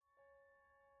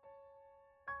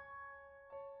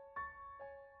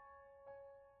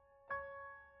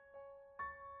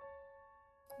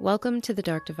Welcome to The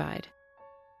Dark Divide,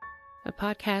 a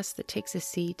podcast that takes a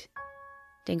seat,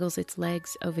 dangles its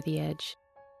legs over the edge,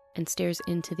 and stares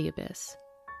into the abyss.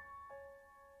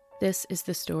 This is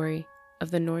the story of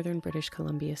the Northern British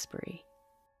Columbia spree.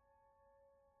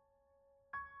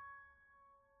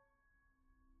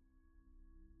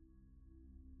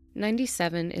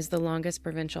 '97 is the longest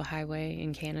provincial highway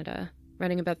in Canada,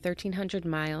 running about 1,300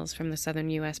 miles from the southern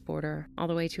U.S. border all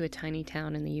the way to a tiny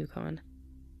town in the Yukon.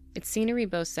 Its scenery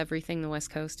boasts everything the West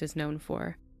Coast is known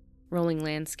for: rolling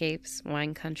landscapes,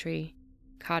 wine country,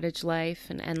 cottage life,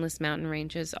 and endless mountain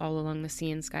ranges all along the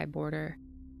sea and sky border.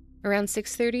 Around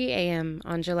 6:30 a.m.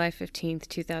 on July 15,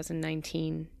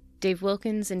 2019, Dave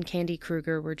Wilkins and Candy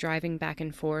Kruger were driving back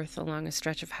and forth along a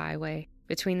stretch of highway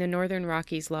between the Northern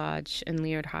Rockies Lodge and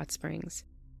Liard Hot Springs.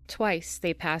 Twice,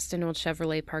 they passed an old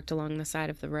Chevrolet parked along the side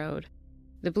of the road.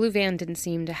 The blue van didn't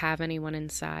seem to have anyone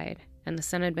inside, and the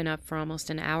sun had been up for almost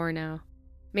an hour now.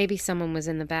 Maybe someone was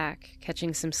in the back,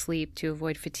 catching some sleep to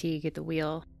avoid fatigue at the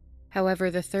wheel. However,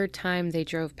 the third time they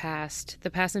drove past, the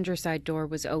passenger side door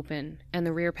was open, and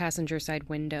the rear passenger side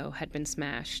window had been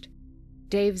smashed.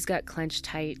 Dave's gut clenched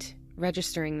tight,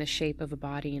 registering the shape of a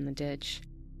body in the ditch.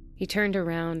 He turned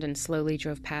around and slowly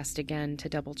drove past again to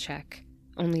double-check,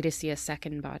 only to see a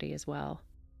second body as well.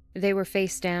 They were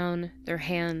face down, their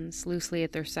hands loosely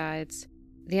at their sides,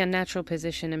 the unnatural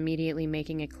position immediately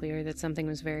making it clear that something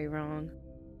was very wrong.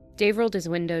 Dave rolled his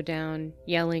window down,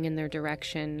 yelling in their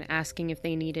direction, asking if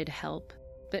they needed help,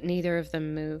 but neither of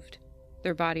them moved,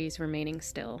 their bodies remaining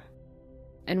still.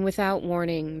 And without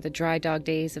warning, the dry dog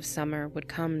days of summer would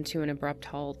come to an abrupt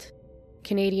halt.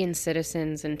 Canadian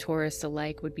citizens and tourists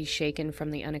alike would be shaken from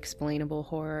the unexplainable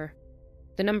horror.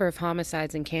 The number of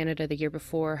homicides in Canada the year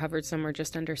before hovered somewhere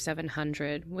just under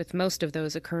 700, with most of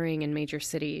those occurring in major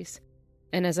cities.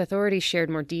 And as authorities shared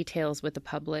more details with the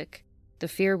public, the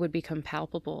fear would become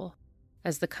palpable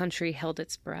as the country held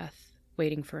its breath,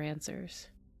 waiting for answers.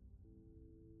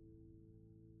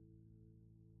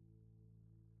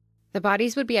 The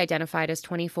bodies would be identified as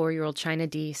 24-year-old China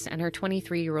Deese and her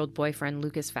 23-year-old boyfriend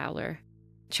Lucas Fowler.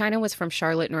 China was from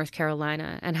Charlotte, North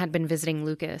Carolina, and had been visiting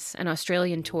Lucas, an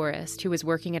Australian tourist who was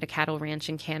working at a cattle ranch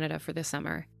in Canada for the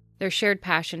summer. Their shared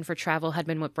passion for travel had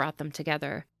been what brought them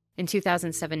together. In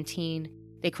 2017,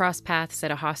 they crossed paths at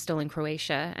a hostel in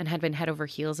Croatia and had been head over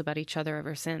heels about each other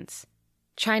ever since.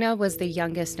 China was the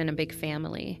youngest in a big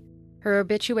family. Her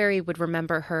obituary would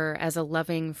remember her as a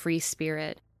loving, free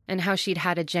spirit, and how she'd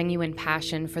had a genuine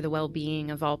passion for the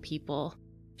well-being of all people.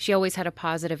 She always had a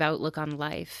positive outlook on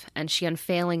life, and she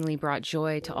unfailingly brought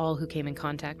joy to all who came in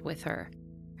contact with her.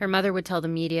 Her mother would tell the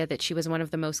media that she was one of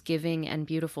the most giving and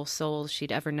beautiful souls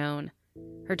she'd ever known.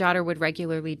 Her daughter would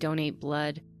regularly donate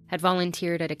blood, had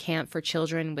volunteered at a camp for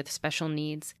children with special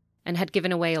needs, and had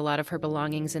given away a lot of her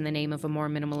belongings in the name of a more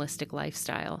minimalistic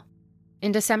lifestyle.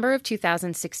 In December of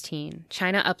 2016,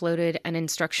 China uploaded an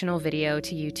instructional video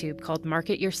to YouTube called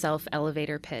Market Yourself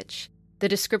Elevator Pitch. The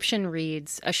description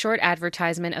reads, "A short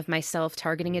advertisement of myself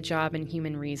targeting a job in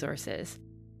human resources."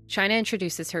 China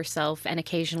introduces herself and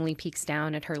occasionally peeks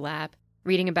down at her lap,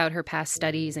 reading about her past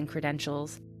studies and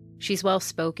credentials. She's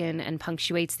well-spoken and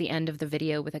punctuates the end of the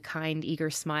video with a kind,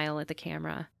 eager smile at the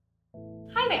camera.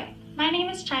 Hi there, my name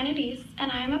is China Deese,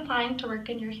 and I am applying to work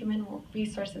in your Human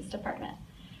Resources Department.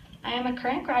 I am a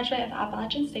current graduate of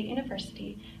Appalachian State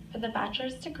University with a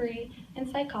bachelor's degree in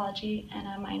psychology and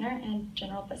a minor in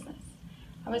general business.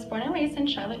 I was born and raised in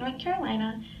Charlotte, North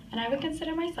Carolina, and I would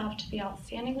consider myself to be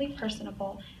outstandingly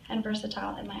personable and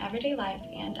versatile in my everyday life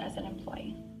and as an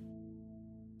employee.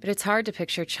 But it's hard to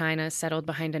picture China settled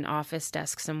behind an office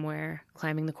desk somewhere,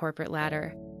 climbing the corporate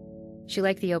ladder. She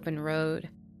liked the open road.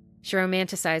 She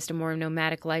romanticized a more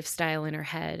nomadic lifestyle in her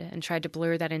head and tried to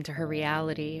blur that into her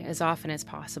reality as often as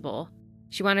possible.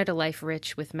 She wanted a life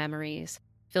rich with memories,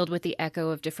 filled with the echo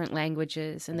of different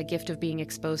languages and the gift of being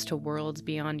exposed to worlds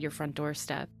beyond your front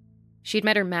doorstep. She'd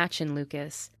met her match in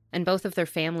Lucas, and both of their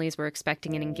families were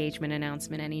expecting an engagement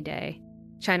announcement any day.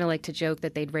 China liked to joke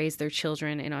that they'd raised their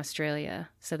children in Australia,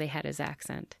 so they had his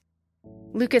accent.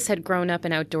 Lucas had grown up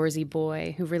an outdoorsy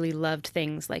boy who really loved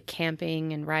things like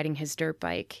camping and riding his dirt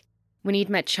bike. When he'd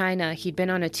met China, he'd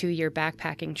been on a 2-year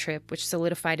backpacking trip, which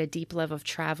solidified a deep love of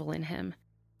travel in him.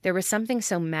 There was something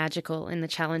so magical in the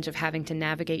challenge of having to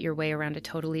navigate your way around a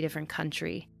totally different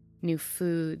country. New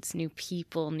foods, new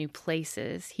people, new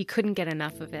places. He couldn't get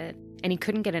enough of it, and he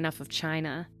couldn't get enough of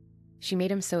China. She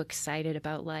made him so excited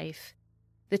about life.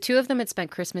 The two of them had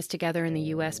spent Christmas together in the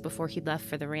U.S. before he left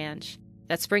for the ranch.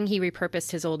 That spring, he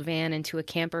repurposed his old van into a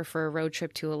camper for a road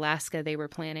trip to Alaska they were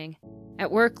planning.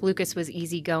 At work, Lucas was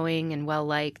easygoing and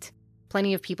well-liked.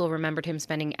 Plenty of people remembered him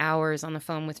spending hours on the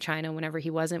phone with China whenever he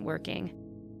wasn't working.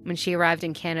 When she arrived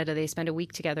in Canada, they spent a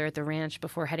week together at the ranch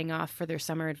before heading off for their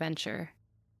summer adventure.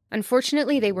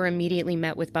 Unfortunately, they were immediately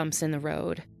met with bumps in the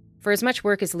road. For as much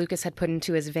work as Lucas had put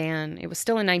into his van, it was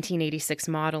still a 1986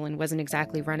 model and wasn't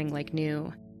exactly running like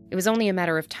new. It was only a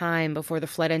matter of time before the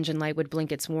flood engine light would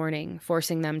blink its warning,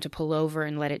 forcing them to pull over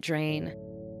and let it drain.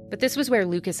 But this was where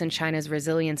Lucas and China's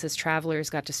resilience as travelers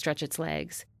got to stretch its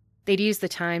legs. They'd use the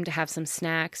time to have some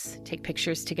snacks, take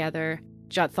pictures together,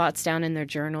 jot thoughts down in their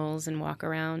journals, and walk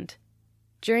around.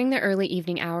 During the early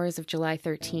evening hours of July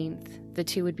 13th, the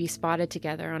two would be spotted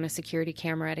together on a security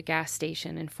camera at a gas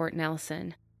station in Fort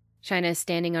Nelson. China is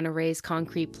standing on a raised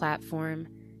concrete platform.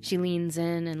 She leans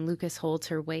in, and Lucas holds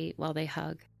her weight while they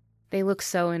hug. They look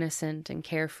so innocent and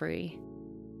carefree.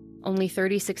 Only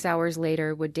 36 hours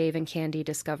later would Dave and Candy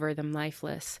discover them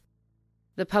lifeless.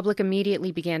 The public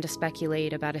immediately began to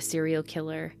speculate about a serial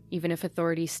killer, even if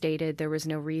authorities stated there was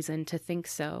no reason to think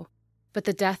so. But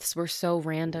the deaths were so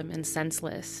random and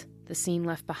senseless. The scene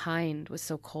left behind was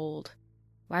so cold.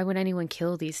 Why would anyone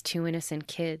kill these two innocent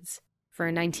kids? For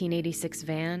a 1986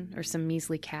 van or some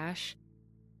measly cash?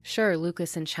 Sure,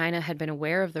 Lucas and China had been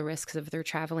aware of the risks of their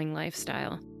traveling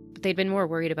lifestyle, but they'd been more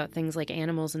worried about things like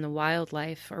animals in the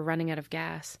wildlife or running out of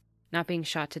gas, not being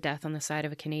shot to death on the side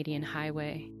of a Canadian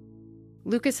highway.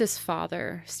 Lucas's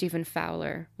father, Stephen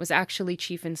Fowler, was actually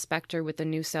chief inspector with the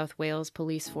New South Wales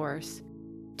police force.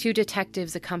 2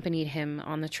 detectives accompanied him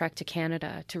on the trek to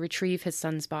Canada to retrieve his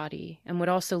son's body and would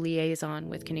also liaison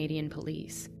with Canadian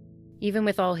police. Even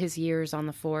with all his years on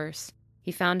the force,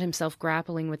 he found himself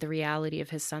grappling with the reality of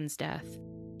his son's death.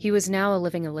 He was now a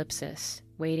living ellipsis,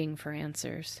 waiting for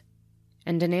answers.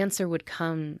 And an answer would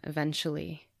come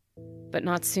eventually, but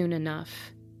not soon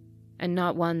enough, and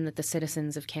not one that the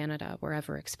citizens of Canada were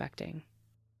ever expecting.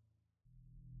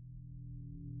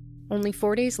 Only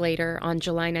 4 days later, on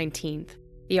July 19th,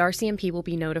 the RCMP will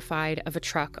be notified of a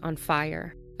truck on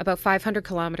fire, about 500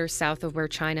 kilometers south of where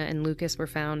China and Lucas were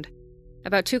found.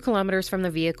 About 2 kilometers from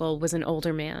the vehicle was an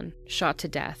older man, shot to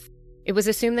death. It was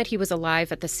assumed that he was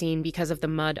alive at the scene because of the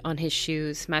mud on his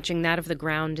shoes, matching that of the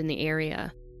ground in the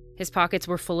area. His pockets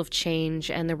were full of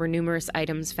change, and there were numerous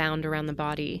items found around the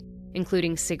body,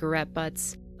 including cigarette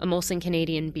butts, a Molson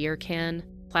Canadian beer can,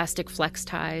 plastic flex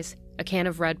ties, a can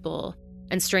of Red Bull,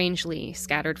 and strangely,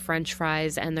 scattered French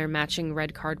fries and their matching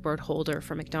red cardboard holder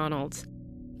from McDonald's.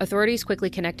 Authorities quickly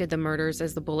connected the murders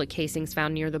as the bullet casings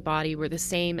found near the body were the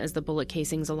same as the bullet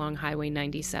casings along Highway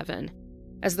 97.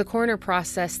 As the coroner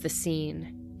processed the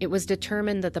scene, it was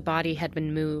determined that the body had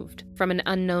been moved from an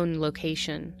unknown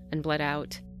location and bled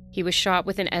out. He was shot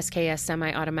with an SKS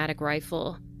semi-automatic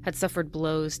rifle, had suffered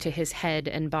blows to his head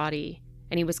and body,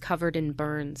 and he was covered in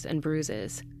burns and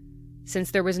bruises.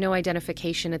 Since there was no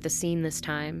identification at the scene this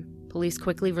time, police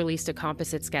quickly released a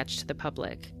composite sketch to the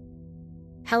public.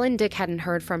 Helen Dick hadn't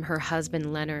heard from her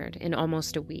husband Leonard in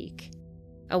almost a week.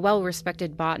 A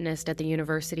well-respected botanist at the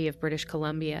University of British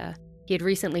Columbia, he had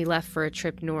recently left for a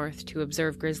trip north to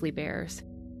observe grizzly bears.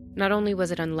 Not only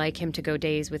was it unlike him to go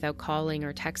days without calling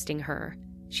or texting her,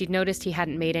 she'd noticed he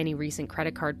hadn't made any recent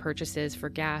credit card purchases for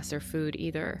gas or food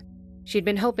either. She'd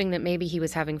been hoping that maybe he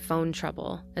was having phone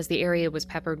trouble, as the area was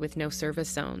peppered with no service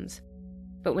zones.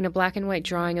 But when a black and white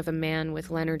drawing of a man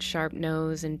with Leonard's sharp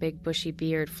nose and big bushy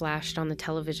beard flashed on the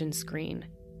television screen,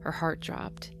 her heart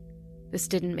dropped. This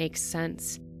didn't make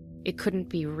sense. It couldn't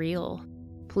be real.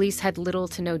 Police had little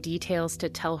to no details to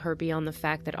tell her beyond the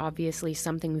fact that obviously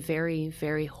something very,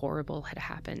 very horrible had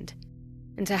happened.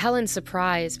 And to Helen's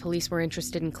surprise, police were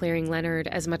interested in clearing Leonard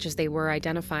as much as they were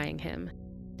identifying him.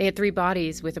 They had 3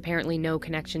 bodies with apparently no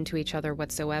connection to each other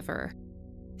whatsoever.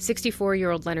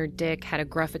 64-year-old Leonard Dick had a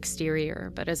gruff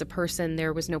exterior, but as a person,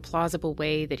 there was no plausible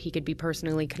way that he could be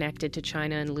personally connected to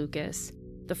China and Lucas.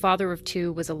 The father of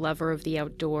 2 was a lover of the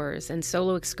outdoors, and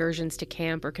solo excursions to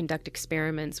camp or conduct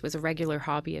experiments was a regular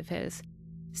hobby of his.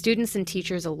 Students and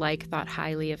teachers alike thought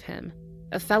highly of him.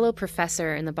 A fellow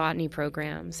professor in the botany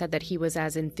program said that he was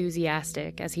as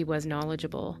enthusiastic as he was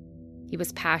knowledgeable. He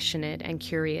was passionate and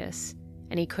curious,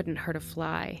 and he couldn't hurt a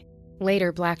fly.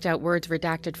 Later, blacked-out words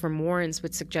redacted from warrants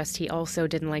would suggest he also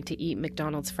didn't like to eat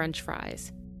McDonald's French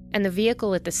fries. And the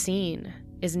vehicle at the scene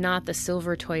is not the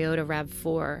silver Toyota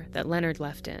RAV4 that Leonard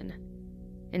left in.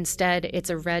 Instead, it's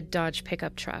a red Dodge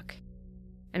pickup truck,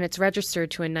 and it's registered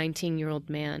to a 19-year-old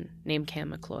man named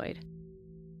Cam McLeod.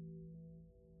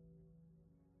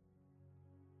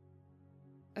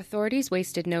 Authorities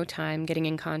wasted no time getting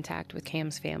in contact with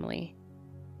Cam's family.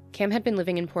 Cam had been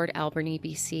living in Port Alberni,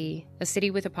 BC, a city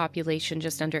with a population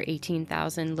just under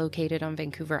 18,000 located on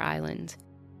Vancouver Island.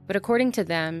 But according to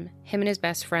them, him and his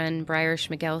best friend, Bryer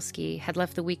Schmegelsky, had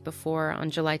left the week before on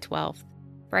July 12th.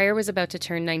 Bryer was about to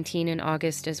turn 19 in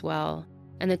August as well,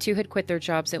 and the two had quit their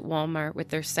jobs at Walmart with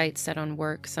their sights set on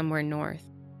work somewhere north.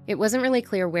 It wasn't really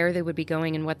clear where they would be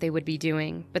going and what they would be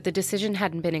doing, but the decision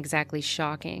hadn't been exactly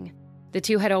shocking. The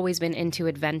two had always been into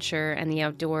adventure and the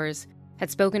outdoors,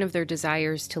 had spoken of their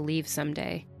desires to leave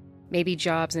someday. Maybe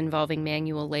jobs involving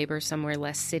manual labor somewhere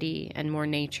less city and more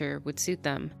nature would suit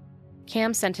them.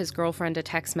 Cam sent his girlfriend a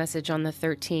text message on the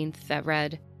 13th that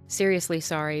read, "Seriously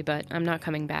sorry, but I'm not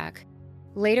coming back."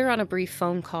 Later on a brief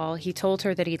phone call, he told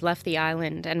her that he'd left the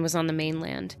island and was on the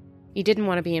mainland. He didn't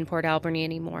want to be in Port Alberni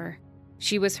anymore.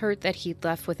 She was hurt that he'd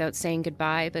left without saying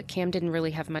goodbye, but Cam didn't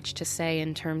really have much to say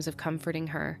in terms of comforting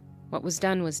her. What was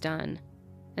done was done.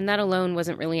 And that alone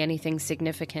wasn't really anything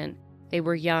significant. They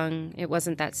were young, it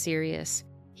wasn't that serious.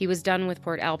 He was done with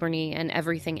Port Alberni and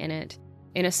everything in it.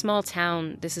 In a small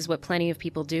town, this is what plenty of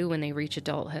people do when they reach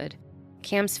adulthood.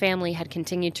 Cam's family had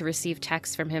continued to receive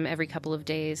texts from him every couple of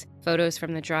days, photos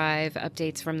from the drive,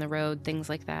 updates from the road, things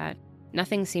like that.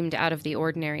 Nothing seemed out of the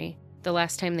ordinary. The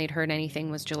last time they'd heard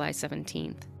anything was July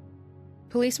 17th.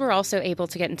 Police were also able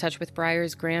to get in touch with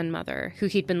Bryer's grandmother, who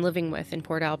he'd been living with in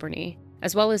Port Alberni,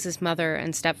 as well as his mother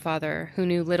and stepfather, who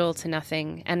knew little to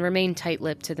nothing and remained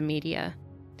tight-lipped to the media.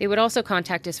 They would also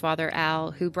contact his father, Al,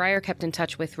 who Bryer kept in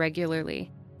touch with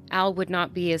regularly. Al would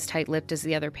not be as tight-lipped as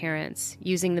the other parents,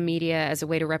 using the media as a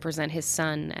way to represent his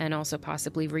son and also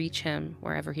possibly reach him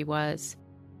wherever he was.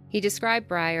 He described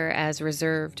Bryer as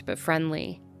reserved but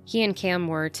friendly. He and Cam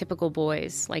were typical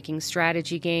boys, liking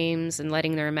strategy games and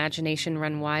letting their imagination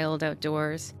run wild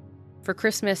outdoors. For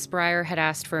Christmas, Bryer had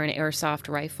asked for an airsoft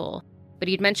rifle, but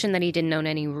he'd mentioned that he didn't own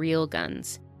any real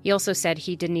guns. He also said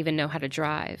he didn't even know how to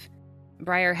drive.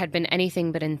 Bryer had been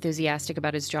anything but enthusiastic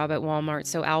about his job at Walmart,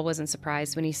 so Al wasn't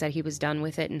surprised when he said he was done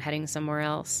with it and heading somewhere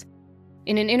else.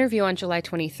 In an interview on July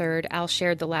 23rd, Al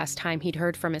shared the last time he'd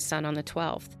heard from his son on the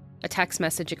 12th, a text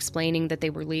message explaining that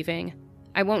they were leaving.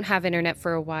 "I won't have internet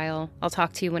for a while. I'll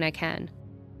talk to you when I can."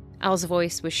 Al's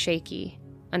voice was shaky,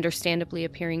 understandably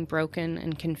appearing broken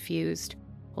and confused,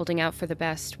 holding out for the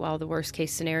best while the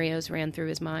worst-case scenarios ran through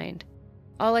his mind.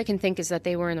 "All I can think is that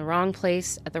they were in the wrong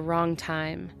place at the wrong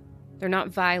time. They're not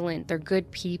violent, they're good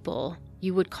people.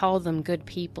 You would call them good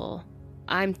people.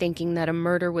 I'm thinking that a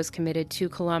murder was committed 2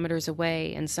 kilometers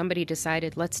away and somebody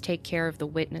decided, let's take care of the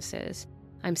witnesses.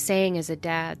 I'm saying as a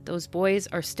dad, those boys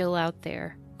are still out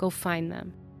there. Go find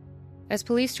them." As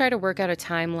police try to work out a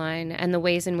timeline and the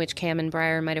ways in which Cam and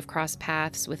Bryer might have crossed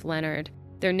paths with Leonard,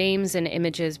 their names and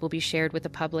images will be shared with the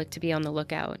public to be on the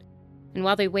lookout. And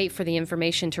while they wait for the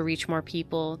information to reach more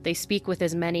people, they speak with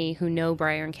as many who know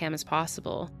Bryer and Cam as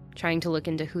possible, trying to look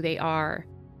into who they are.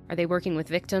 Are they working with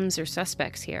victims or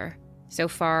suspects here? So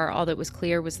far, all that was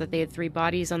clear was that they had 3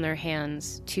 bodies on their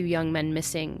hands, 2 young men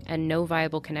missing, and no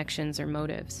viable connections or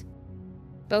motives.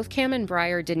 Both Cam and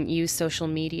Bryer didn't use social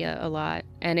media a lot,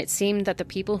 and it seemed that the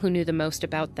people who knew the most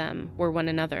about them were one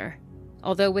another.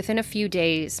 Although within a few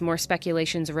days, more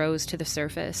speculations rose to the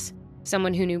surface.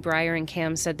 Someone who knew Bryer and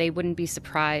Cam said they wouldn't be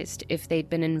surprised if they'd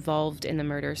been involved in the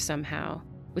murders somehow,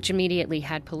 which immediately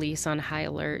had police on high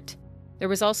alert. There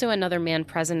was also another man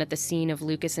present at the scene of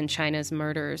Lucas and China's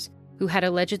murders, who had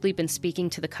allegedly been speaking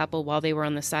to the couple while they were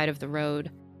on the side of the road.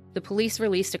 The police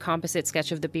released a composite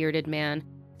sketch of the bearded man,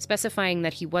 specifying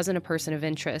that he wasn't a person of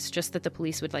interest, just that the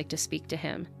police would like to speak to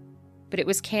him. But it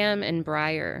was Cam and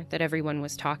Bryer that everyone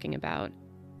was talking about.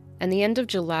 And the end of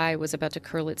July was about to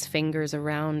curl its fingers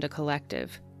around a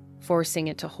collective, forcing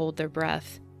it to hold their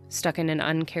breath, stuck in an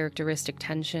uncharacteristic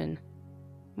tension.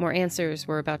 More answers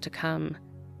were about to come,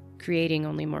 creating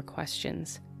only more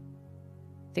questions.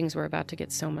 Things were about to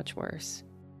get so much worse.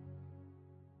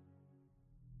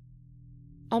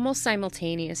 Almost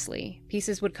simultaneously,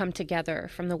 pieces would come together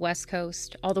from the West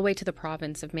Coast all the way to the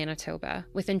province of Manitoba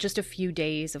within just a few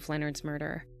days of Leonard's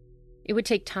murder. It would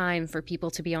take time for people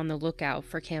to be on the lookout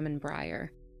for Cam and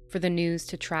Bryer, for the news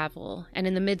to travel, and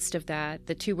in the midst of that,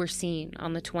 the two were seen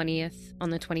on the 20th, on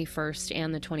the 21st,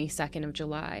 and the 22nd of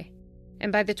July.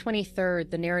 And by the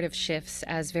 23rd, the narrative shifts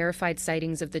as verified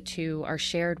sightings of the two are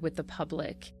shared with the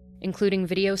public, including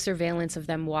video surveillance of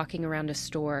them walking around a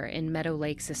store in Meadow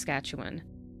Lake, Saskatchewan.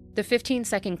 The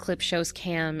 15-second clip shows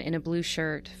Cam in a blue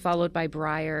shirt, followed by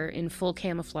Bryer in full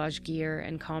camouflage gear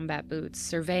and combat boots,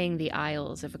 surveying the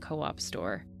aisles of a co-op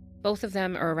store. Both of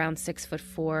them are around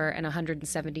 6'4" and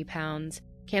 170 pounds.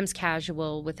 Cam's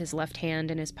casual, with his left hand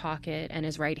in his pocket and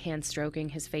his right hand stroking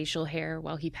his facial hair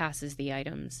while he passes the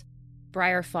items.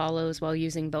 Bryer follows while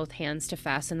using both hands to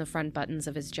fasten the front buttons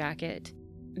of his jacket.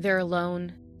 They're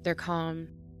alone, they're calm,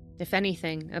 if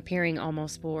anything, appearing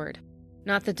almost bored.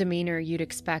 Not the demeanor you'd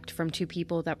expect from two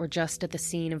people that were just at the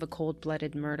scene of a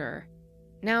cold-blooded murder.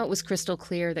 Now it was crystal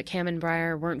clear that Cam and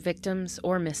Bryer weren't victims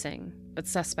or missing, but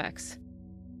suspects.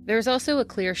 There's also a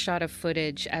clear shot of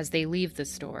footage as they leave the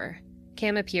store.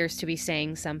 Cam appears to be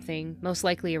saying something, most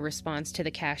likely a response to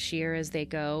the cashier as they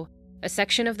go. A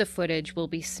section of the footage will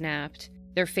be snapped,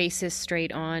 their faces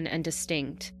straight on and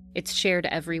distinct. It's shared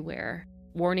everywhere,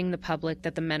 warning the public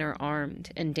that the men are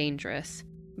armed and dangerous.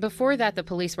 Before that, the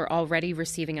police were already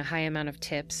receiving a high amount of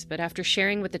tips, but after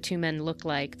sharing what the two men looked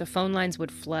like, the phone lines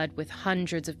would flood with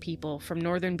hundreds of people from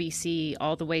northern BC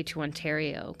all the way to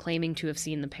Ontario claiming to have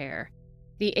seen the pair.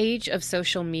 The age of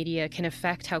social media can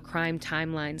affect how crime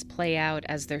timelines play out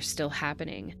as they're still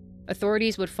happening.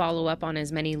 Authorities would follow up on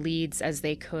as many leads as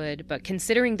they could, but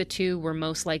considering the two were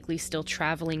most likely still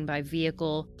traveling by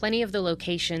vehicle, plenty of the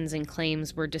locations and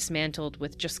claims were dismantled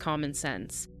with just common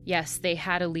sense. Yes, they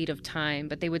had a lead of time,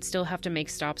 but they would still have to make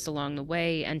stops along the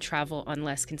way and travel on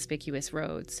less conspicuous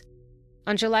roads.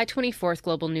 On July 24th,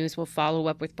 Global News will follow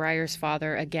up with Bryer's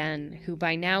father again, who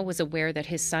by now was aware that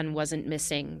his son wasn't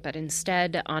missing, but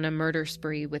instead on a murder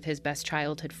spree with his best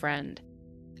childhood friend.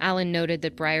 Alan noted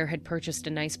that Bryer had purchased a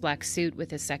nice black suit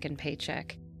with his second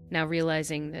paycheck, now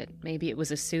realizing that maybe it was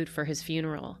a suit for his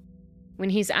funeral. When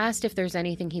he's asked if there's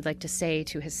anything he'd like to say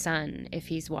to his son if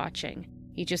he's watching,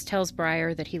 he just tells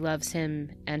Bryer that he loves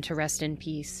him and to rest in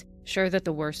peace, sure that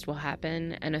the worst will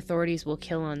happen and authorities will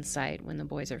kill on sight when the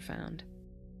boys are found.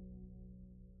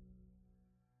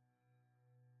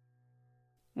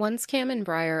 Once Cam and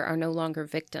Bryer are no longer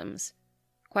victims,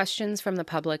 questions from the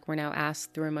public were now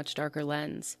asked through a much darker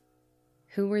lens.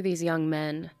 Who were these young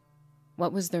men?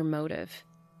 What was their motive?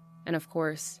 And of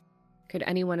course, could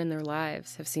anyone in their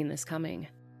lives have seen this coming?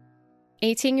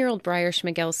 18-year-old Bryer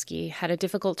Schmegelsky had a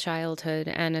difficult childhood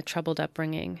and a troubled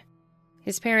upbringing.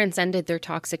 His parents ended their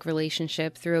toxic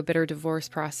relationship through a bitter divorce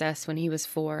process when he was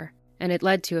 4, and it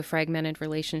led to a fragmented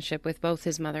relationship with both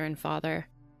his mother and father.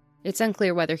 It's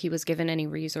unclear whether he was given any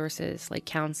resources, like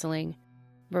counseling,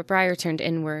 but Bryer turned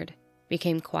inward,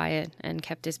 became quiet, and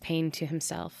kept his pain to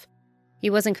himself. He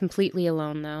wasn't completely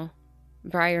alone, though.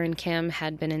 Bryer and Cam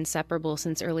had been inseparable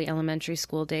since early elementary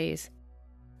school days.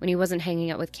 When he wasn't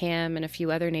hanging out with Cam and a few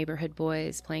other neighborhood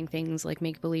boys playing things like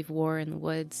make-believe war in the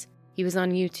woods, he was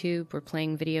on YouTube or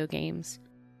playing video games.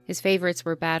 His favorites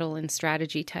were battle and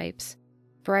strategy types.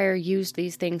 Bryer used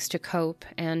these things to cope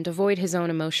and avoid his own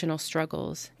emotional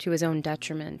struggles, to his own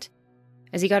detriment.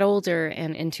 As he got older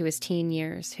and into his teen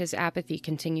years, his apathy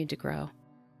continued to grow.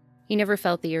 He never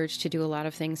felt the urge to do a lot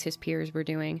of things his peers were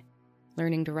doing,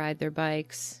 learning to ride their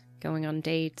bikes, going on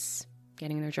dates,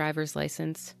 getting their driver's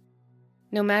license.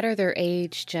 No matter their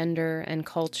age, gender, and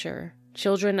culture,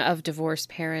 children of divorced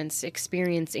parents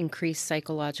experience increased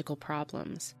psychological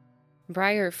problems.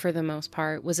 Bryer, for the most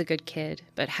part, was a good kid,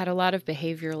 but had a lot of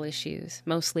behavioral issues,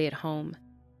 mostly at home.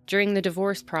 During the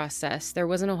divorce process, there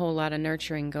wasn't a whole lot of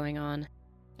nurturing going on.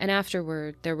 And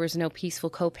afterward, there was no peaceful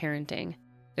co-parenting.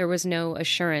 There was no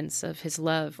assurance of his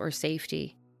love or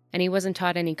safety. And he wasn't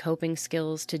taught any coping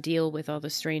skills to deal with all the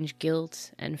strange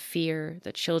guilt and fear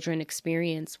that children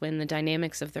experience when the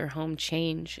dynamics of their home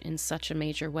change in such a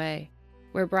major way.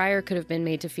 Where Bryer could have been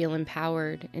made to feel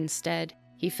empowered, instead,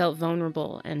 he felt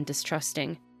vulnerable and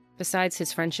distrusting. Besides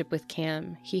his friendship with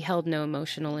Cam, he held no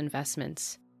emotional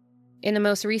investments. In the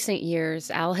most recent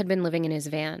years, Al had been living in his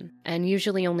van, and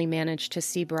usually only managed to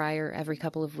see Bryer every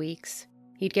couple of weeks.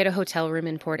 He'd get a hotel room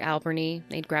in Port Alberni,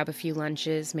 they'd grab a few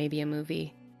lunches, maybe a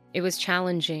movie. It was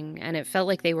challenging, and it felt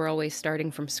like they were always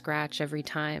starting from scratch every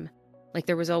time. Like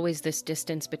there was always this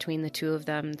distance between the two of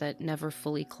them that never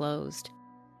fully closed.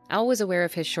 Al was aware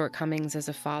of his shortcomings as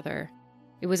a father.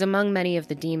 It was among many of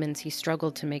the demons he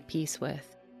struggled to make peace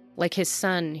with. Like his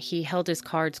son, he held his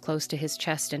cards close to his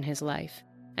chest in his life,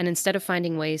 and instead of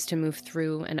finding ways to move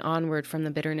through and onward from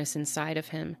the bitterness inside of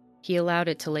him, he allowed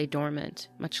it to lay dormant,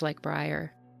 much like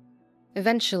Bryer.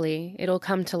 Eventually, it'll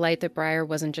come to light that Bryer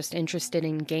wasn't just interested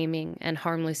in gaming and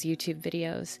harmless YouTube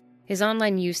videos. His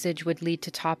online usage would lead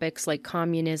to topics like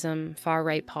communism,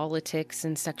 far-right politics,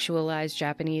 and sexualized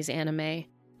Japanese anime.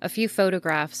 A few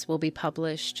photographs will be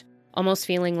published, almost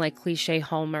feeling like cliché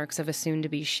hallmarks of a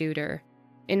soon-to-be shooter.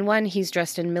 In one, he's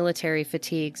dressed in military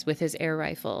fatigues with his air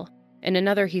rifle. In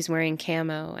another, he's wearing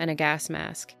camo and a gas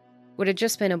mask. What had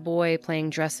just been a boy playing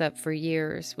dress-up for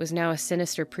years was now a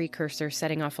sinister precursor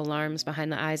setting off alarms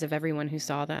behind the eyes of everyone who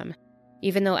saw them.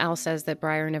 Even though Al says that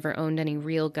Bryer never owned any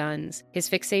real guns, his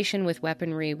fixation with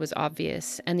weaponry was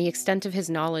obvious, and the extent of his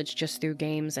knowledge just through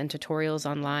games and tutorials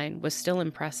online was still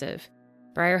impressive.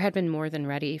 Bryer had been more than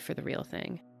ready for the real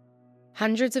thing.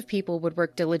 Hundreds of people would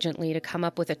work diligently to come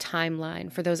up with a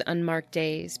timeline for those unmarked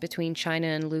days between China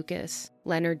and Lucas,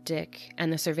 Leonard Dick,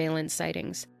 and the surveillance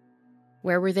sightings.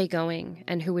 Where were they going,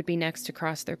 and who would be next to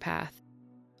cross their path?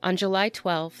 On July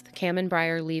 12th, Cam and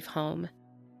Bryer leave home.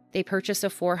 They purchase a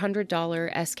 $400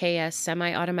 SKS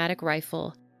semi-automatic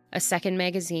rifle, a second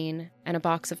magazine, and a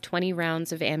box of 20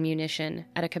 rounds of ammunition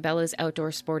at a Cabela's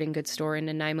outdoor sporting goods store in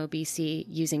Nanaimo, BC,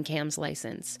 using Cam's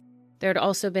license. There had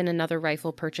also been another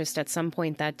rifle purchased at some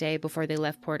point that day before they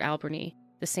left Port Alberni,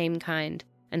 the same kind,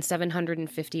 and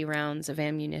 750 rounds of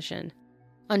ammunition.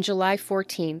 On July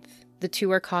 14th, the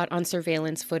two are caught on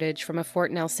surveillance footage from a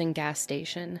Fort Nelson gas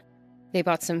station. They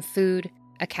bought some food,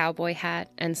 a cowboy hat,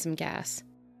 and some gas.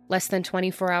 Less than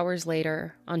 24 hours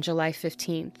later, on July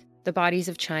 15th, the bodies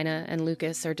of China and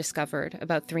Lucas are discovered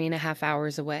about 3.5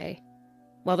 hours away.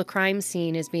 While the crime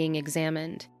scene is being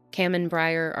examined, Cam and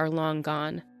Bryer are long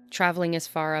gone, traveling as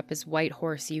far up as White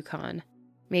Horse, Yukon.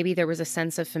 Maybe there was a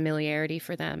sense of familiarity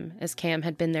for them, as Cam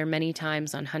had been there many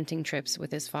times on hunting trips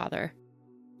with his father.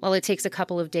 While it takes a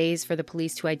couple of days for the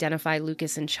police to identify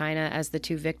Lucas and China as the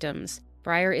two victims,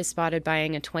 Bryer is spotted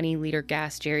buying a 20-liter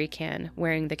gas jerry can,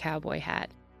 wearing the cowboy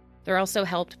hat. They're also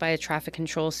helped by a traffic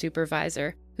control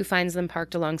supervisor, who finds them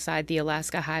parked alongside the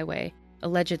Alaska Highway,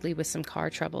 allegedly with some car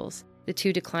troubles. The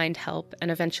two declined help and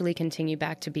eventually continue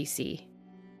back to BC.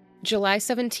 July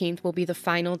 17th will be the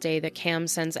final day that Cam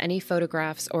sends any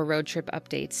photographs or road trip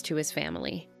updates to his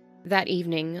family. That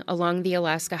evening, along the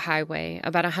Alaska Highway,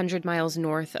 about 100 miles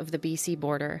north of the BC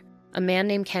border, a man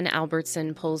named Ken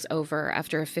Albertson pulls over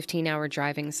after a 15-hour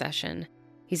driving session.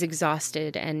 He's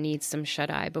exhausted and needs some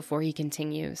shut-eye before he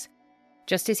continues.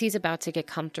 Just as he's about to get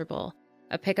comfortable,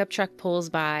 a pickup truck pulls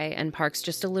by and parks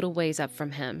just a little ways up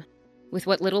from him. With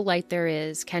what little light there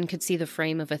is, Ken could see the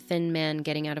frame of a thin man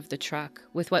getting out of the truck,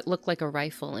 with what looked like a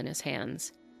rifle in his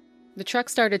hands. The truck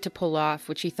started to pull off,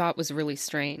 which he thought was really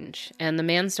strange, and the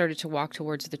man started to walk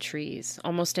towards the trees,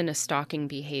 almost in a stalking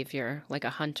behavior, like a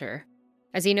hunter.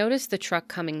 As he noticed the truck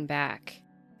coming back,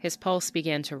 his pulse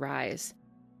began to rise.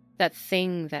 That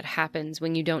thing that happens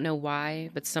when you don't know why,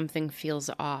 but something feels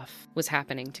off, was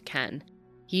happening to Ken.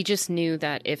 He just knew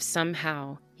that if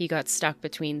somehow he got stuck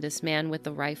between this man with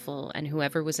the rifle and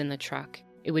whoever was in the truck,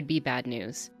 it would be bad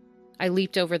news. I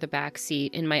leaped over the back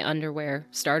seat in my underwear,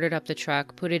 started up the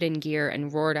truck, put it in gear,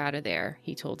 and roared out of there,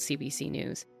 he told CBC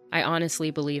News. I honestly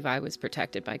believe I was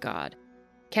protected by God.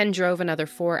 Ken drove another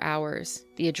 4 hours.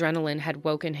 The adrenaline had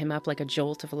woken him up like a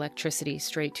jolt of electricity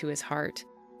straight to his heart.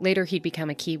 Later, he'd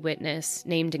become a key witness,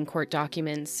 named in court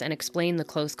documents, and explained the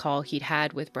close call he'd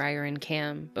had with Bryer and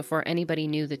Cam before anybody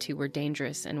knew the two were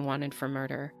dangerous and wanted for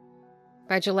murder.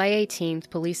 By July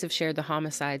 18th, police have shared the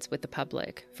homicides with the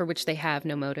public, for which they have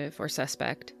no motive or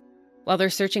suspect. While they're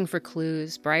searching for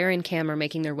clues, Bryer and Cam are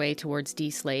making their way towards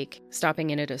Dease Lake, stopping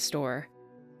in at a store.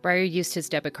 Bryer used his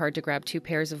debit card to grab 2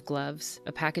 pairs of gloves,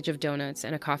 a package of donuts,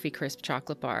 and a Coffee Crisp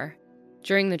chocolate bar.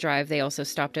 During the drive, they also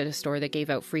stopped at a store that gave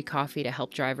out free coffee to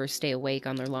help drivers stay awake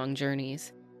on their long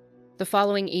journeys. The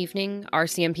following evening,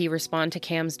 RCMP respond to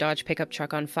Cam's Dodge pickup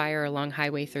truck on fire along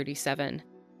Highway 37.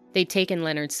 They'd taken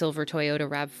Leonard's silver Toyota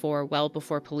RAV4 well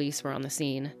before police were on the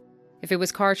scene. If it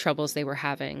was car troubles they were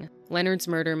having, Leonard's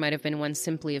murder might have been one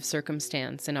simply of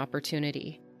circumstance and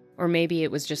opportunity. Or maybe it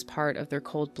was just part of their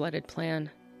cold-blooded plan.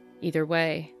 Either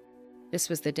way, this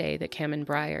was the day that Cam and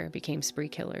Bryer became spree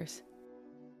killers.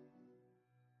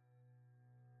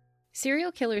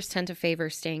 Serial killers tend to favor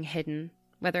staying hidden,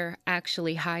 whether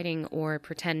actually hiding or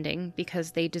pretending,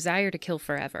 because they desire to kill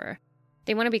forever.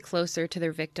 They want to be closer to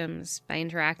their victims by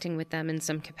interacting with them in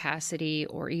some capacity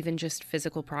or even just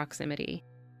physical proximity.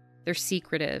 They're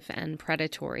secretive and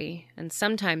predatory, and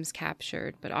sometimes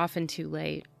captured, but often too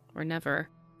late, or never.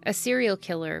 A serial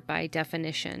killer, by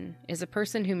definition, is a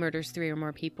person who murders 3 or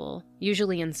more people,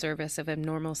 usually in service of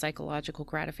abnormal psychological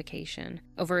gratification,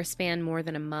 over a span more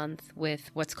than a month, with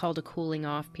what's called a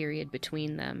cooling-off period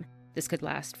between them. This could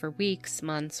last for weeks,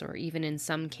 months, or even in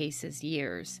some cases,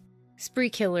 years.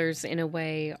 Spree killers, in a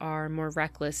way, are more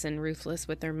reckless and ruthless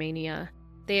with their mania.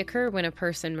 They occur when a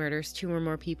person murders 2 or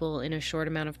more people in a short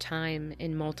amount of time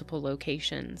in multiple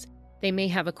locations. They may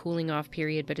have a cooling-off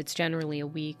period, but it's generally a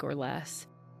week or less.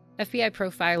 FBI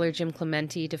profiler Jim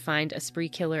Clementi defined a spree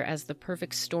killer as the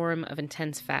perfect storm of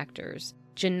intense factors.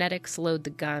 Genetics load the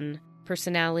gun,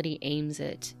 personality aims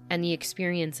it, and the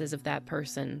experiences of that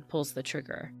person pulls the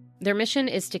trigger. Their mission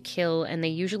is to kill, and they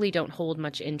usually don't hold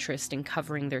much interest in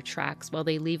covering their tracks while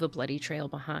they leave a bloody trail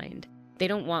behind. They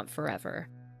don't want forever.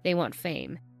 They want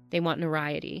fame. They want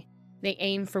notoriety. They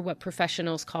aim for what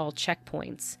professionals call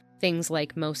checkpoints, things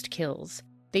like most kills.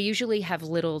 They usually have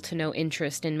little to no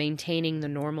interest in maintaining the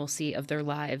normalcy of their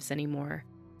lives anymore.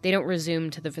 They don't resume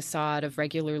to the facade of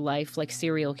regular life like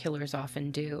serial killers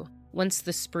often do. Once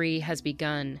the spree has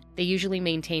begun, they usually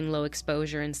maintain low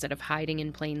exposure instead of hiding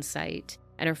in plain sight,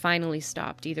 and are finally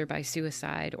stopped either by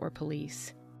suicide or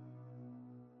police.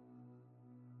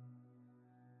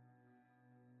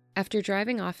 After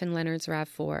driving off in Leonard's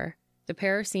RAV4, the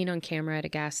pair are seen on camera at a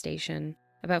gas station,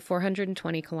 about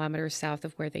 420 kilometers south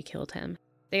of where they killed him.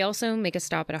 They also make a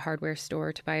stop at a hardware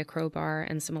store to buy a crowbar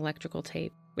and some electrical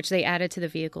tape, which they added to the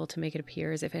vehicle to make it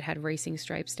appear as if it had racing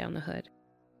stripes down the hood.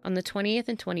 On the 20th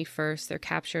and 21st, they're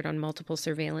captured on multiple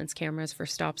surveillance cameras for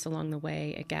stops along the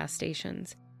way at gas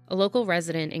stations. A local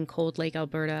resident in Cold Lake,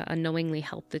 Alberta, unknowingly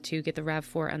helped the two get the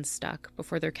RAV4 unstuck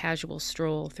before their casual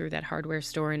stroll through that hardware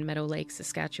store in Meadow Lake,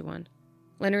 Saskatchewan.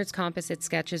 Leonard's composite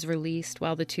sketch is released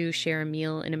while the two share a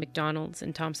meal in a McDonald's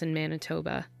in Thompson,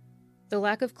 Manitoba. The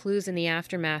lack of clues in the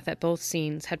aftermath at both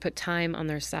scenes had put time on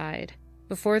their side.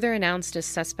 Before they're announced as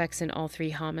suspects in all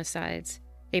three homicides,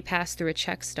 they pass through a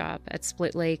check stop at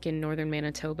Split Lake in northern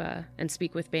Manitoba and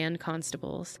speak with band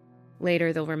constables.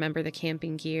 Later, they'll remember the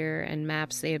camping gear and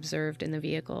maps they observed in the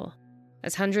vehicle.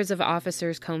 As hundreds of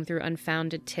officers comb through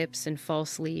unfounded tips and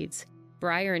false leads,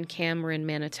 Bryer and Cam were in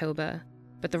Manitoba,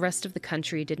 but the rest of the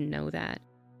country didn't know that.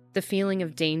 The feeling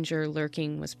of danger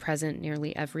lurking was present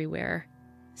nearly everywhere.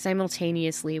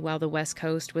 Simultaneously, while the West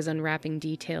Coast was unwrapping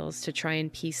details to try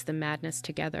and piece the madness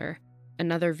together,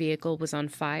 another vehicle was on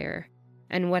fire,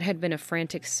 and what had been a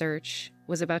frantic search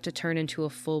was about to turn into a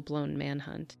full-blown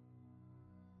manhunt.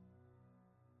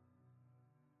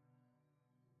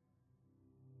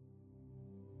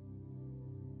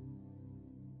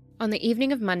 On the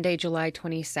evening of Monday, July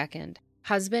 22nd,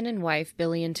 husband and wife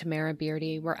Billy and Tamara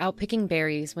Beardy were out picking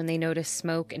berries when they noticed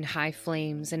smoke and high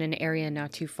flames in an area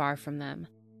not too far from them.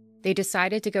 They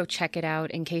decided to go check it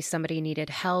out in case somebody needed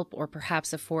help or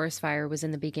perhaps a forest fire was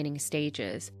in the beginning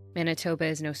stages. Manitoba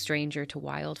is no stranger to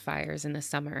wildfires in the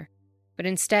summer. But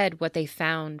instead, what they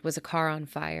found was a car on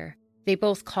fire. They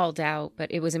both called out,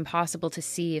 but it was impossible to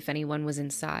see if anyone was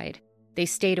inside. They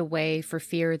stayed away for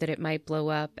fear that it might blow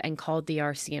up and called the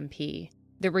RCMP.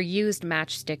 There were used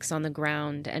matchsticks on the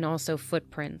ground and also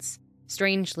footprints.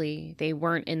 Strangely, they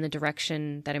weren't in the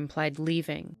direction that implied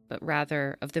leaving, but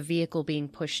rather of the vehicle being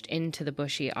pushed into the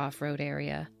bushy off-road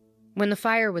area. When the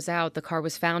fire was out, the car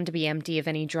was found to be empty of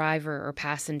any driver or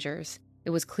passengers.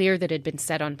 It was clear that it had been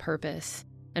set on purpose.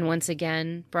 And once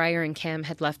again, Bryer and Cam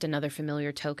had left another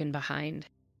familiar token behind.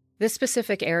 This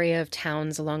specific area of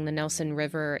towns along the Nelson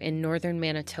River in northern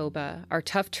Manitoba are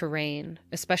tough terrain,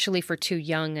 especially for two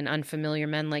young and unfamiliar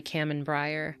men like Cam and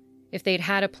Bryer. If they'd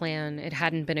had a plan, it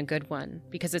hadn't been a good one,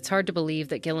 because it's hard to believe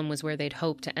that Gillam was where they'd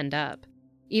hoped to end up.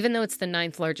 Even though it's the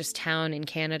 9th largest town in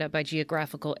Canada by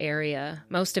geographical area,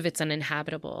 most of it's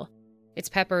uninhabitable. It's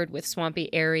peppered with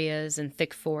swampy areas and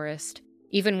thick forest.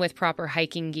 Even with proper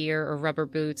hiking gear or rubber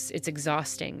boots, it's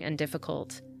exhausting and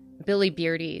difficult. Billy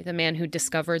Beardy, the man who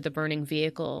discovered the burning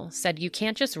vehicle, said you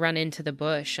can't just run into the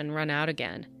bush and run out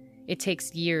again. It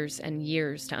takes years and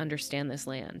years to understand this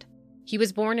land. He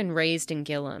was born and raised in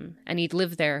Gillam, and he'd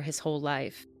lived there his whole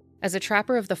life. As a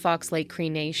trapper of the Fox Lake Cree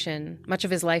Nation, much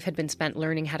of his life had been spent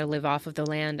learning how to live off of the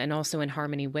land and also in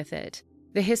harmony with it.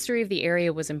 The history of the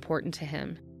area was important to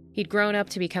him. He'd grown up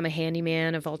to become a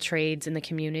handyman of all trades in the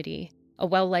community, a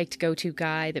well-liked go-to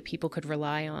guy that people could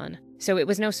rely on. So it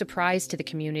was no surprise to the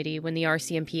community when the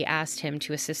RCMP asked him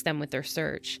to assist them with their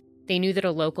search. They knew that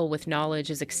a local with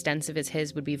knowledge as extensive as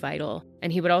his would be vital,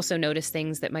 and he would also notice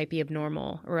things that might be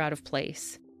abnormal or out of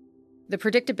place. The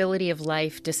predictability of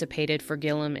life dissipated for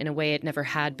Gillam in a way it never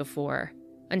had before.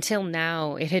 Until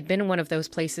now, it had been one of those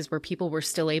places where people were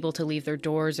still able to leave their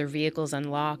doors or vehicles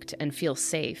unlocked and feel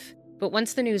safe. But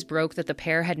once the news broke that the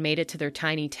pair had made it to their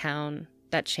tiny town,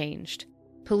 that changed.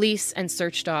 Police and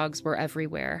search dogs were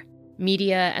everywhere.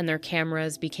 Media and their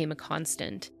cameras became a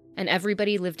constant, and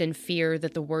everybody lived in fear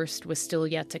that the worst was still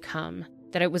yet to come,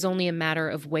 that it was only a matter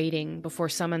of waiting before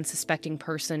some unsuspecting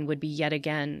person would be yet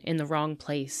again in the wrong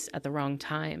place at the wrong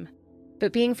time.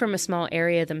 But being from a small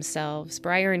area themselves,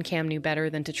 Bryer and Cam knew better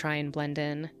than to try and blend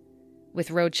in.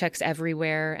 With road checks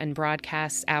everywhere and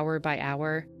broadcasts hour by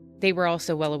hour, they were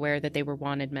also well aware that they were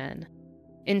wanted men.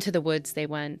 Into the woods they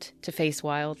went to face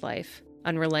wildlife,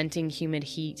 unrelenting humid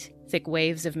heat, thick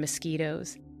waves of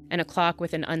mosquitoes, and a clock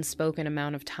with an unspoken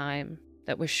amount of time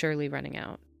that was surely running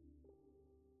out.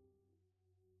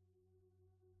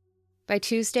 By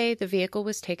Tuesday, the vehicle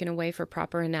was taken away for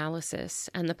proper analysis,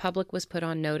 and the public was put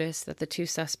on notice that the two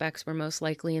suspects were most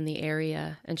likely in the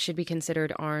area and should be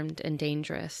considered armed and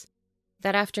dangerous.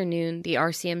 That afternoon, the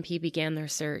RCMP began their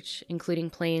search,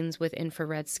 including planes with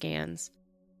infrared scans.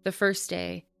 The first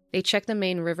day, they checked the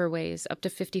main riverways up to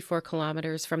 54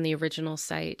 kilometers from the original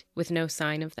site, with no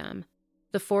sign of them.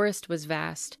 The forest was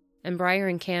vast, and Bryer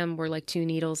and Cam were like two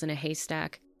needles in a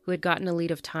haystack who had gotten a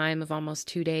lead of time of almost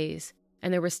 2 days,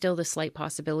 and there was still the slight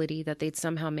possibility that they'd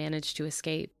somehow managed to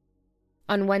escape.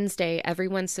 On Wednesday,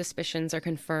 everyone's suspicions are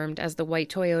confirmed as the white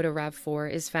Toyota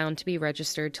RAV4 is found to be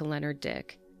registered to Leonard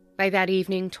Dick. By that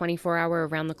evening, 24-hour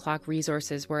around-the-clock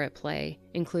resources were at play,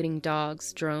 including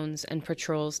dogs, drones, and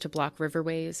patrols to block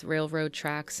riverways, railroad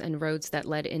tracks, and roads that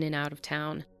led in and out of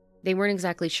town. They weren't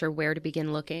exactly sure where to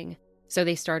begin looking, so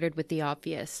they started with the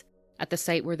obvious, at the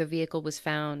site where the vehicle was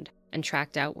found, and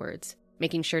tracked outwards,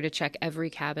 making sure to check every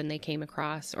cabin they came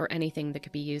across or anything that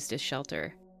could be used as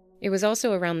shelter. It was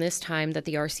also around this time that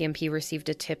the RCMP received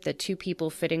a tip that 2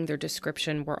 people fitting their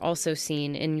description were also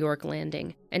seen in York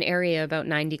Landing, an area about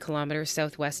 90 kilometers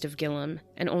southwest of Gillam,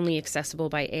 and only accessible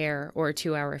by air or a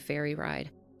 2-hour ferry ride.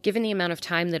 Given the amount of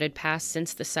time that had passed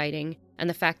since the sighting, and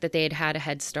the fact that they had had a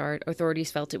head start,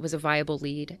 authorities felt it was a viable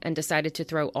lead and decided to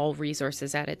throw all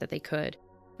resources at it that they could.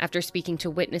 After speaking to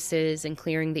witnesses and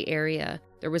clearing the area,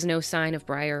 there was no sign of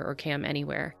Bryer or Cam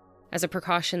anywhere. As a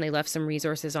precaution, they left some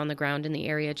resources on the ground in the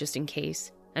area just in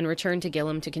case, and returned to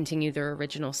Gillam to continue their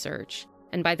original search.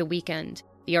 And by the weekend,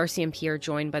 the RCMP are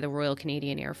joined by the Royal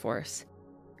Canadian Air Force.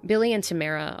 Billy and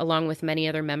Tamara, along with many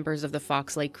other members of the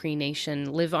Fox Lake Cree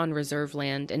Nation, live on reserve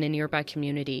land in a nearby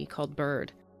community called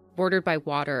Bird. Bordered by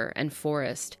water and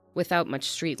forest, without much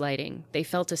street lighting, they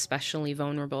felt especially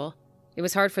vulnerable. It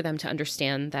was hard for them to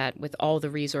understand that, with all the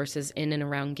resources in and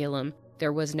around Gillam,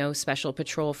 there was no special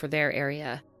patrol for their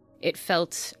area. It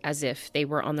felt as if they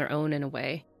were on their own in a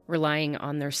way, relying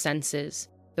on their senses,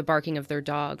 the barking of their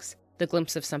dogs, the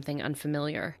glimpse of something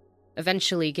unfamiliar.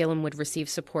 Eventually, Gillam would receive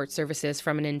support services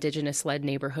from an Indigenous-led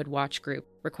neighborhood watch group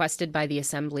requested by the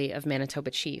Assembly of Manitoba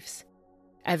Chiefs.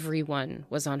 Everyone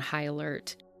was on high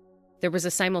alert. There was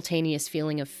a simultaneous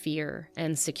feeling of fear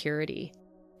and security.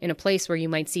 In a place where you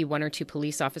might see 1 or 2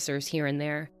 police officers here and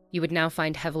there, you would now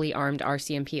find heavily armed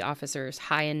RCMP officers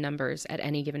high in numbers at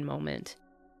any given moment.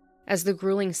 As the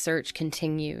grueling search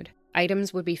continued,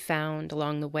 items would be found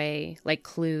along the way, like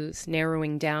clues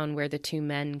narrowing down where the 2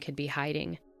 men could be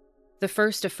hiding. The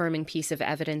first affirming piece of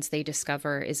evidence they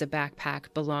discover is a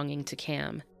backpack belonging to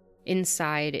Cam.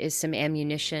 Inside is some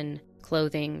ammunition,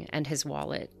 clothing, and his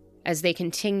wallet. As they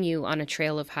continue on a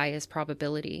trail of highest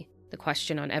probability, the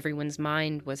question on everyone's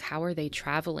mind was, how are they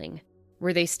traveling?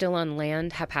 Were they still on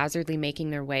land, haphazardly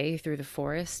making their way through the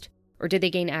forest? Or did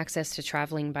they gain access to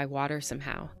traveling by water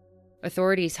somehow?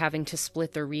 Authorities having to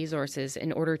split their resources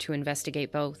in order to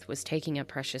investigate both was taking up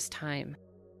precious time.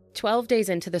 12 days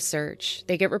into the search,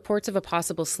 they get reports of a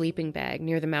possible sleeping bag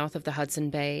near the mouth of the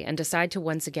Hudson Bay and decide to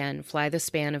once again fly the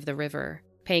span of the river,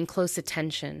 paying close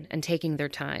attention and taking their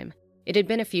time. It had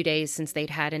been a few days since they'd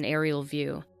had an aerial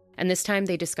view, and this time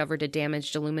they discovered a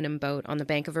damaged aluminum boat on the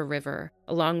bank of a river,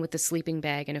 along with the sleeping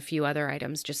bag and a few other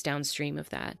items just downstream of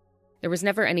that. There was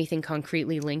never anything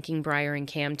concretely linking Bryer and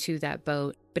Cam to that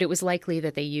boat, but it was likely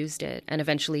that they used it and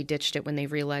eventually ditched it when they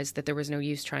realized that there was no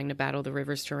use trying to battle the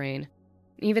river's terrain.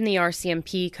 Even the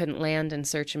RCMP couldn't land and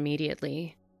search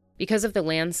immediately. Because of the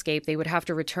landscape, they would have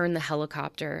to return the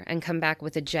helicopter and come back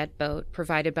with a jet boat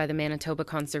provided by the Manitoba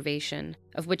Conservation,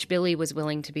 of which Billy was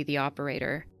willing to be the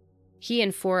operator. He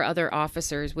and 4 other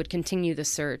officers would continue the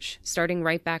search, starting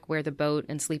right back where the boat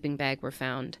and sleeping bag were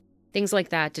found. Things like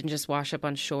that didn't just wash up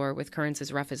on shore with currents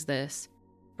as rough as this.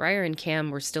 Bryer and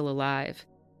Cam were still alive.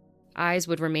 Eyes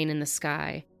would remain in the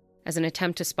sky, as an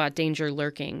attempt to spot danger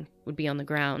lurking would be on the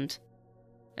ground,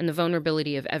 and the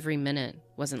vulnerability of every minute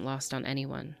wasn't lost on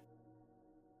anyone.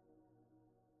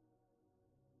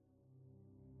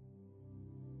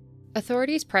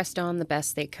 Authorities pressed on the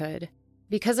best they could.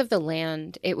 Because of the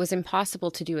land, it was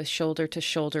impossible to do a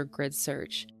shoulder-to-shoulder grid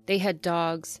search. They had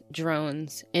dogs,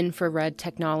 drones, infrared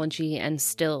technology, and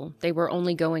still, they were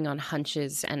only going on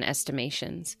hunches and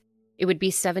estimations. It would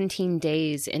be 17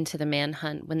 days into the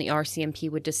manhunt when the RCMP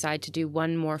would decide to do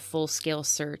one more full-scale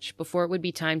search before it would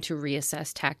be time to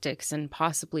reassess tactics and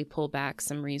possibly pull back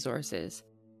some resources.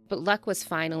 But luck was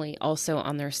finally also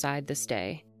on their side this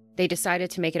day. They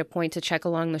decided to make it a point to check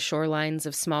along the shorelines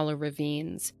of smaller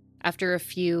ravines. After a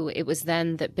few, it was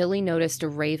then that Billy noticed a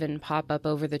raven pop up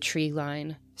over the tree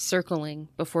line, circling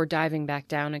before diving back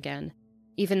down again.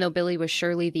 Even though Billy was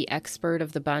surely the expert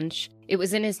of the bunch, it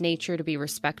was in his nature to be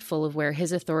respectful of where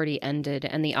his authority ended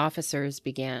and the officers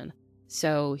began.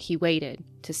 So he waited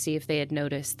to see if they had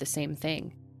noticed the same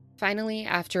thing. Finally,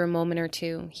 after a moment or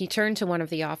two, he turned to one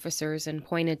of the officers and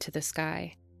pointed to the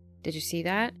sky. "Did you see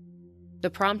that?" The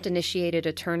prompt initiated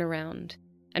a turnaround,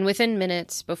 and within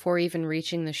minutes, before even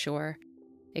reaching the shore,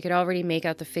 they could already make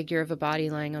out the figure of a body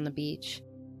lying on the beach.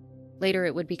 Later,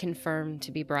 it would be confirmed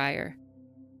to be Bryer.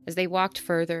 As they walked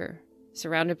further,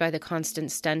 surrounded by the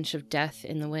constant stench of death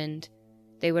in the wind,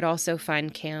 they would also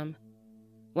find Cam.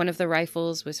 One of the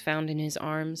rifles was found in his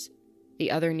arms,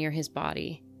 the other near his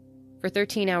body. For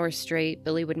 13 hours straight,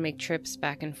 Billy would make trips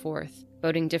back and forth,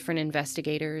 boating different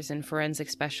investigators and forensic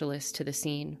specialists to the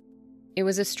scene. It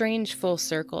was a strange full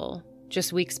circle,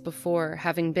 just weeks before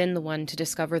having been the one to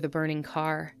discover the burning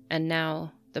car, and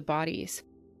now the bodies.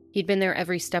 He'd been there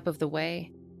every step of the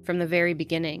way, from the very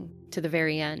beginning to the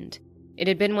very end. It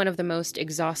had been one of the most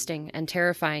exhausting and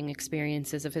terrifying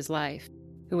experiences of his life.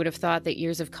 Who would have thought that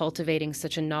years of cultivating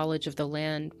such a knowledge of the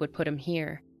land would put him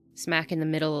here, smack in the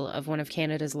middle of one of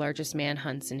Canada's largest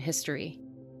manhunts in history?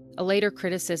 A later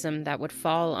criticism that would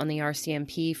fall on the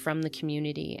RCMP from the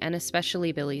community, and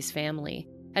especially Billy's family,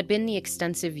 had been the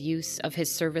extensive use of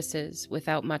his services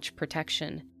without much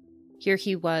protection. Here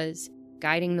he was,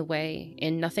 guiding the way,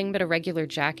 in nothing but a regular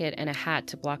jacket and a hat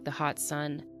to block the hot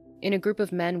sun. In a group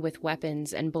of men with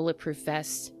weapons and bulletproof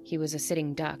vests, he was a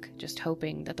sitting duck, just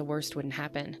hoping that the worst wouldn't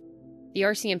happen. The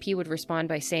RCMP would respond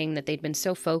by saying that they'd been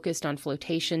so focused on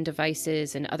flotation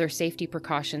devices and other safety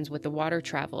precautions with the water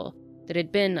travel that it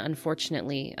had been,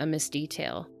 unfortunately, a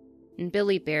misdetail. And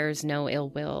Billy bears no ill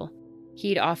will.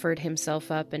 He'd offered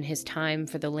himself up and his time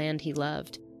for the land he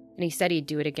loved, and he said he'd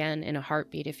do it again in a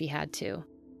heartbeat if he had to.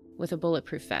 With a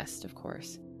bulletproof vest, of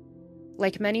course.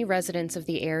 Like many residents of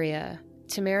the area,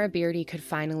 Tamara Beardy could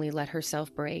finally let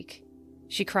herself break.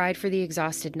 She cried for the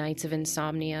exhausted nights of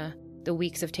insomnia, the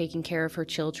weeks of taking care of her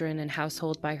children and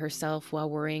household by herself while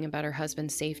worrying about her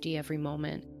husband's safety every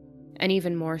moment. And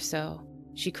even more so,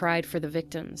 she cried for the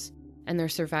victims and their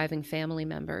surviving family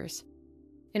members.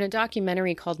 In a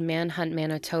documentary called Manhunt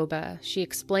Manitoba, she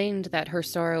explained that her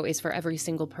sorrow is for every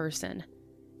single person.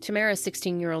 Tamara's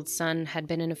 16-year-old son had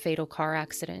been in a fatal car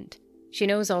accident. She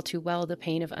knows all too well the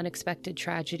pain of unexpected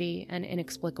tragedy and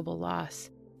inexplicable loss.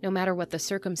 No matter what the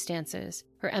circumstances,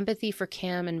 her empathy for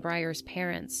Cam and Bryer's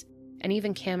parents, and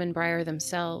even Cam and Bryer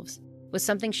themselves, was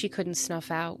something she couldn't snuff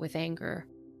out with anger.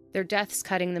 Their deaths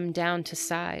cutting them down to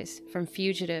size, from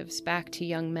fugitives back to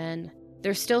young men.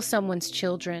 They're still someone's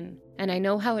children, and I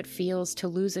know how it feels to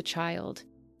lose a child,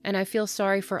 and I feel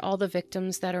sorry for all the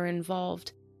victims that are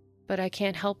involved, but I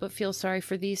can't help but feel sorry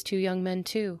for these two young men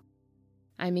too.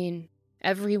 I mean,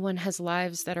 everyone has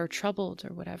lives that are troubled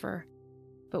or whatever,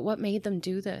 but what made them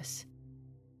do this?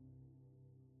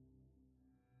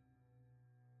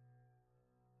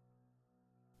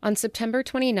 On September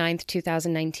 29,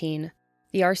 2019,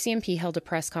 the RCMP held a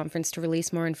press conference to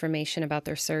release more information about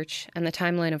their search and the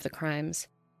timeline of the crimes.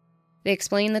 They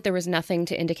explained that there was nothing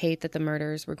to indicate that the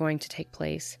murders were going to take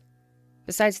place.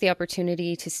 Besides the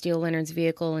opportunity to steal Leonard's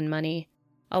vehicle and money,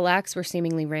 all acts were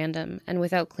seemingly random and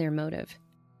without clear motive.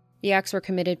 The acts were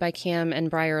committed by Cam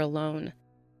and Bryer alone,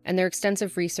 and their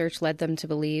extensive research led them to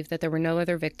believe that there were no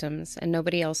other victims and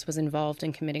nobody else was involved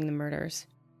in committing the murders.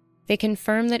 They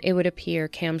confirmed that it would appear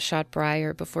Cam shot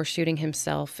Bryer before shooting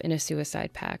himself in a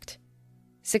suicide pact.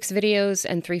 6 videos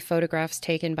and 3 photographs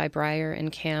taken by Bryer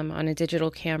and Cam on a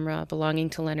digital camera belonging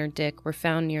to Leonard Dick were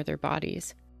found near their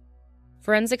bodies.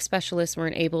 Forensic specialists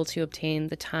weren't able to obtain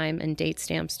the time and date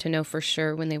stamps to know for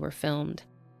sure when they were filmed.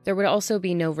 There would also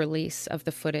be no release of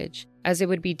the footage, as it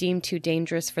would be deemed too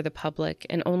dangerous for the public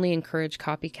and only encourage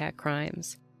copycat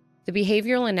crimes. The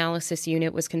Behavioral Analysis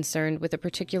Unit was concerned with a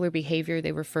particular behavior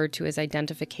they referred to as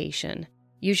identification.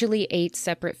 Usually 8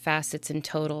 separate facets in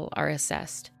total are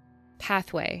assessed.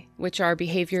 Pathway, which are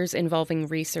behaviors involving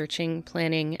researching,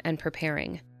 planning, and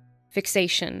preparing.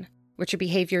 Fixation, which are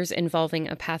behaviors involving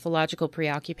a pathological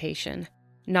preoccupation.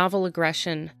 Novel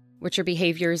aggression, which are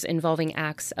behaviors involving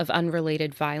acts of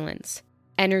unrelated violence.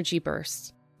 Energy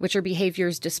bursts, which are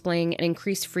behaviors displaying an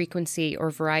increased frequency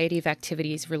or variety of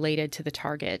activities related to the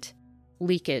target.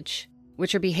 Leakage,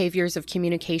 which are behaviors of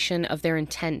communication of their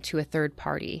intent to a third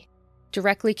party.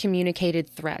 Directly communicated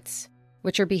threats,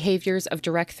 which are behaviors of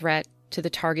direct threat to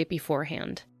the target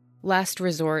beforehand. Last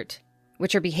resort,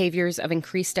 which are behaviors of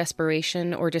increased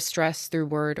desperation or distress through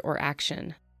word or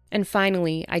action. And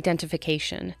finally,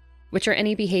 identification, which are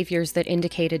any behaviors that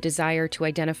indicate a desire to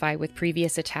identify with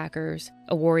previous attackers,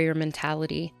 a warrior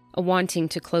mentality, a wanting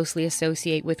to closely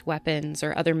associate with weapons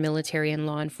or other military and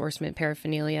law enforcement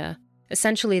paraphernalia.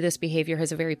 Essentially, this behavior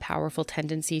has a very powerful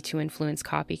tendency to influence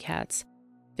copycats.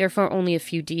 Therefore, only a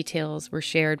few details were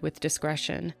shared with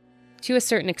discretion. To a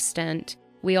certain extent,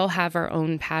 we all have our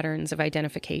own patterns of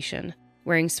identification,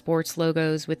 wearing sports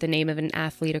logos with the name of an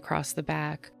athlete across the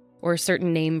back, or a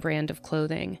certain name brand of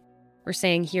clothing. or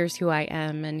saying here's who I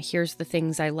am and here's the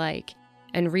things I like.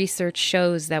 And research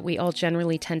shows that we all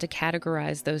generally tend to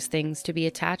categorize those things to be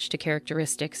attached to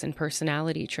characteristics and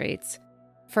personality traits.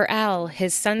 For Al,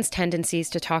 his son's tendencies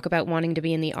to talk about wanting to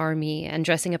be in the army and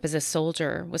dressing up as a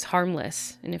soldier was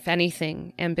harmless, and if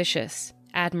anything, ambitious,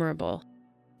 admirable.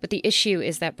 But the issue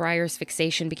is that Bryer's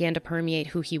fixation began to permeate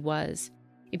who he was.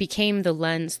 It became the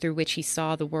lens through which he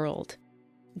saw the world.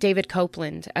 David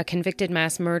Copeland, a convicted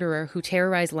mass murderer who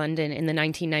terrorized London in the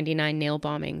 1999 nail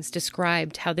bombings,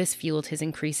 described how this fueled his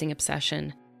increasing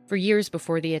obsession. For years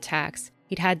before the attacks,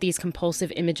 he'd had these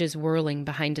compulsive images whirling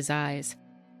behind his eyes.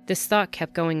 This thought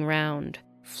kept going round,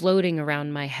 floating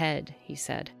around my head, he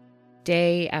said,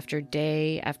 day after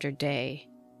day after day,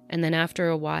 and then after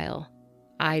a while,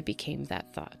 I became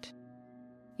that thought.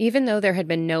 Even though there had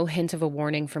been no hint of a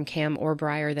warning from Cam or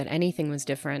Bryer that anything was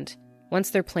different, once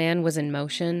their plan was in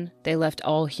motion, they left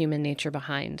all human nature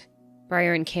behind.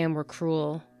 Bryer and Cam were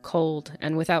cruel, cold,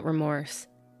 and without remorse.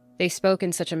 They spoke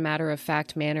in such a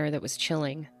matter-of-fact manner that was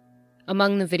chilling.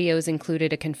 Among the videos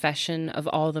included a confession of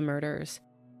all the murders.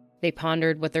 They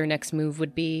pondered what their next move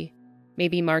would be,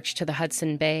 maybe march to the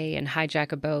Hudson Bay and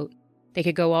hijack a boat. They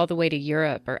could go all the way to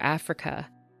Europe or Africa.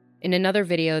 In another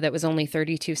video that was only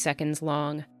 32 seconds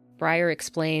long, Bryer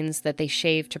explains that they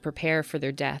shaved to prepare for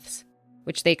their deaths,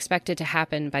 which they expected to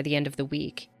happen by the end of the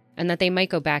week, and that they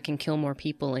might go back and kill more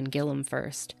people in Gillam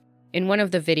first. In one of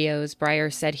the videos,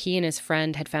 Bryer said he and his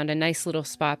friend had found a nice little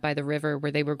spot by the river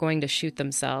where they were going to shoot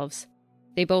themselves.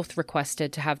 They both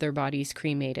requested to have their bodies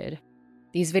cremated.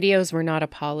 These videos were not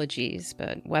apologies,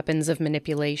 but weapons of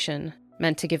manipulation,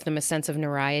 meant to give them a sense of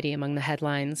notoriety among the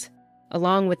headlines.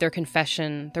 Along with their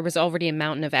confession, there was already a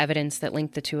mountain of evidence that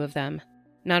linked the two of them.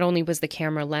 Not only was the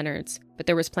camera Leonard's, but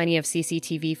there was plenty of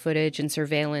CCTV footage and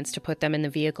surveillance to put them in the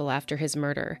vehicle after his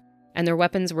murder, and their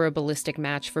weapons were a ballistic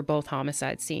match for both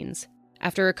homicide scenes.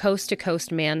 After a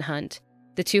coast-to-coast manhunt,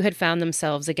 the two had found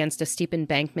themselves against a steep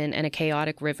embankment and a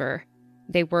chaotic river.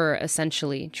 They were,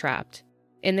 essentially, trapped.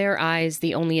 In their eyes,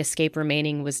 the only escape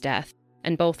remaining was death,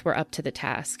 and both were up to the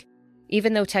task.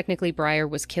 Even though technically Bryer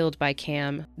was killed by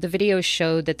Cam, the videos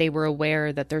showed that they were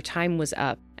aware that their time was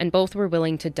up, and both were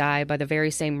willing to die by the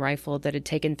very same rifle that had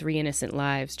taken 3 innocent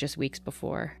lives just weeks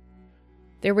before.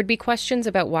 There would be questions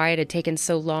about why it had taken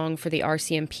so long for the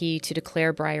RCMP to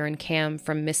declare Bryer and Cam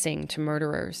from missing to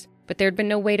murderers, but there had been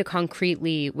no way to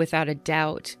concretely, without a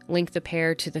doubt, link the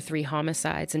pair to the 3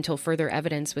 homicides until further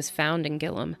evidence was found in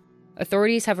Gillam.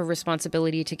 Authorities have a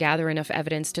responsibility to gather enough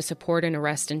evidence to support an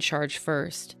arrest and charge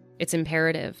first. It's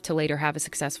imperative to later have a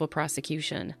successful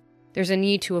prosecution. There's a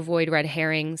need to avoid red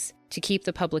herrings, to keep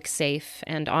the public safe,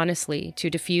 and honestly,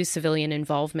 to diffuse civilian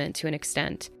involvement to an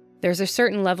extent. There's a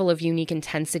certain level of unique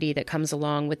intensity that comes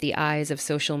along with the eyes of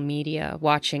social media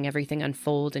watching everything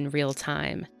unfold in real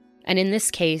time. And in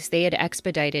this case, they had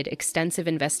expedited extensive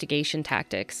investigation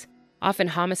tactics. Often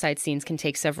homicide scenes can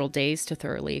take several days to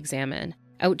thoroughly examine.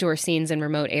 Outdoor scenes in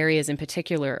remote areas in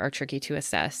particular are tricky to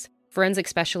assess. Forensic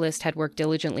specialists had worked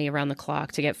diligently around the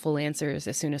clock to get full answers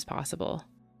as soon as possible.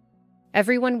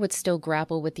 Everyone would still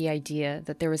grapple with the idea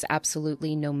that there was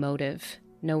absolutely no motive,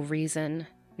 no reason,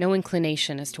 no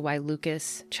inclination as to why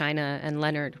Lucas, China, and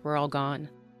Leonard were all gone.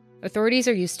 Authorities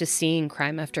are used to seeing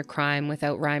crime after crime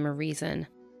without rhyme or reason.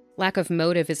 Lack of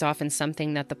motive is often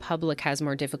something that the public has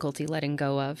more difficulty letting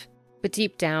go of. But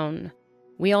deep down,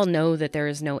 we all know that there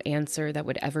is no answer that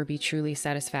would ever be truly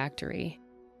satisfactory,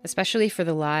 especially for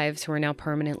the lives who are now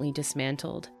permanently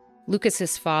dismantled.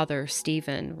 Lucas's father,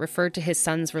 Stephen, referred to his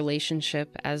son's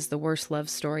relationship as the worst love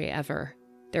story ever.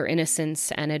 Their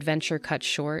innocence and adventure cut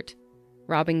short,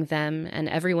 robbing them and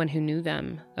everyone who knew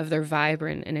them of their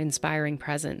vibrant and inspiring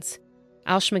presence.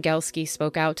 Al Schmegelsky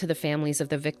spoke out to the families of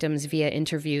the victims via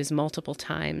interviews multiple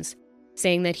times,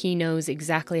 saying that he knows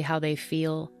exactly how they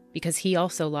feel because he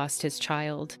also lost his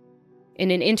child. In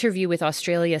an interview with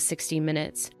Australia 60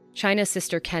 Minutes, China's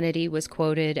sister Kennedy was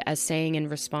quoted as saying in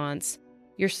response,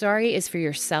 "Your sorry is for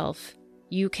yourself.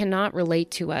 You cannot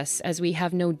relate to us as we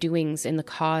have no doings in the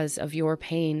cause of your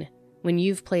pain when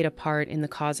you've played a part in the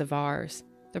cause of ours.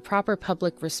 The proper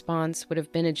public response would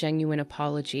have been a genuine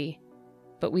apology,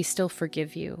 but we still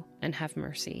forgive you and have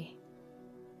mercy."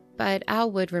 But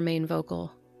Al would remain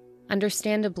vocal.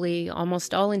 Understandably,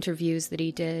 almost all interviews that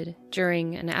he did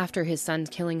during and after his son's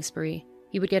killing spree,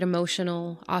 he would get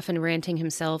emotional, often ranting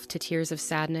himself to tears of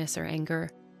sadness or anger.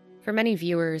 For many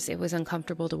viewers, it was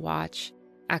uncomfortable to watch,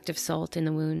 active salt in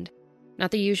the wound.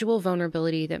 Not the usual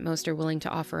vulnerability that most are willing to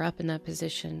offer up in that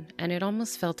position, and it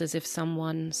almost felt as if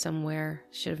someone, somewhere,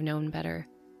 should have known better.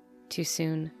 Too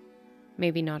soon.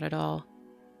 Maybe not at all.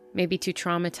 maybe too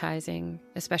traumatizing,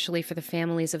 especially for the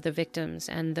families of the victims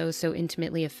and those so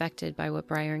intimately affected by what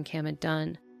Bryer and Cam had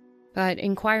done. But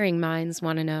inquiring minds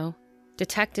want to know.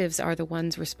 Detectives are the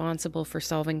ones responsible for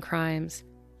solving crimes.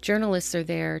 Journalists are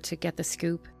there to get the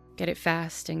scoop, get it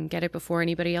fast, and get it before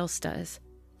anybody else does.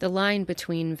 The line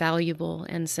between valuable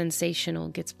and sensational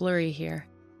gets blurry here.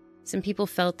 Some people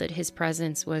felt that his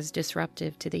presence was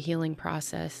disruptive to the healing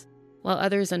process, while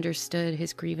others understood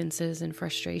his grievances and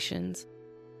frustrations.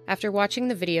 After watching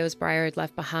the videos Bryer had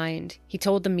left behind, he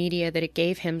told the media that it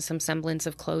gave him some semblance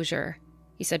of closure.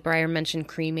 He said Bryer mentioned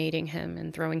cremating him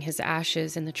and throwing his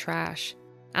ashes in the trash.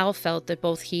 Al felt that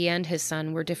both he and his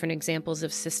son were different examples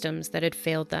of systems that had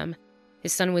failed them.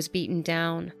 His son was beaten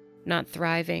down, not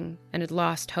thriving, and had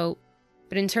lost hope.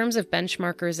 But in terms of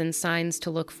benchmarkers and signs to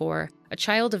look for, a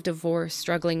child of divorce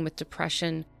struggling with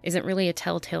depression isn't really a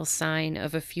telltale sign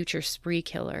of a future spree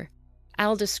killer.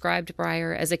 Al described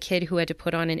Bryer as a kid who had to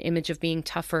put on an image of being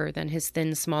tougher than his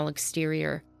thin, small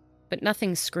exterior. But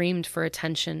nothing screamed for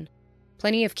attention.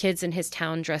 Plenty of kids in his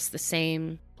town dressed the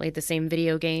same, played the same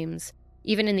video games.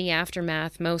 Even in the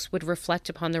aftermath, most would reflect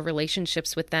upon their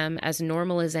relationships with them as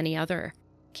normal as any other.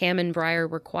 Cam and Bryer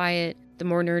were quiet, the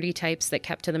more nerdy types that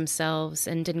kept to themselves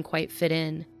and didn't quite fit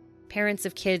in. Parents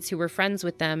of kids who were friends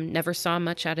with them never saw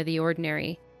much out of the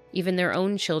ordinary. Even their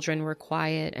own children were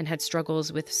quiet and had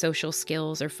struggles with social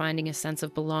skills or finding a sense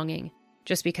of belonging.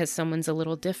 Just because someone's a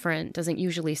little different doesn't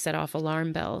usually set off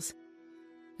alarm bells.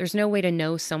 There's no way to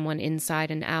know someone inside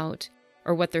and out,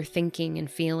 or what they're thinking and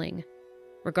feeling,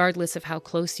 regardless of how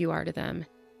close you are to them,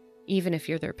 even if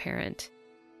you're their parent.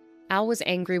 Al was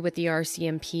angry with the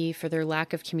RCMP for their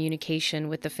lack of communication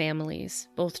with the families,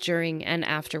 both during and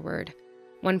afterward.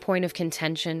 One point of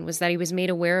contention was that he was made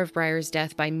aware of Bryer's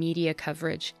death by media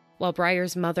coverage, while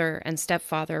Bryer's mother and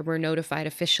stepfather were notified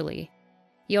officially.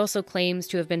 He also claims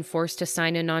to have been forced to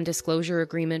sign a non-disclosure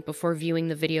agreement before viewing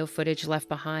the video footage left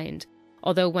behind,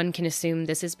 although one can assume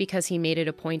this is because he made it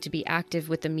a point to be active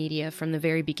with the media from the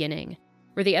very beginning.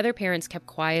 Where the other parents kept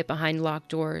quiet behind locked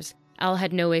doors, Al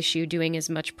had no issue doing as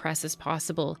much press as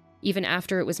possible, even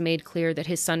after it was made clear that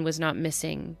his son was not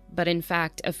missing, but in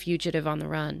fact a fugitive on the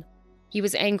run. He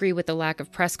was angry with the lack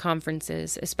of press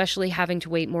conferences, especially having to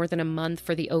wait more than a month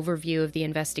for the overview of the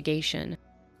investigation.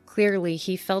 Clearly,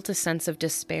 he felt a sense of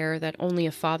despair that only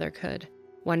a father could,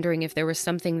 wondering if there was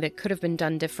something that could have been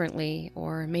done differently,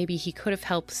 or maybe he could have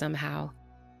helped somehow.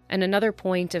 And another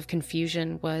point of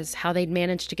confusion was how they'd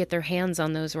managed to get their hands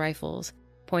on those rifles,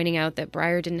 pointing out that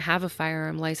Bryer didn't have a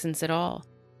firearm license at all.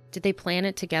 Did they plan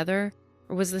it together,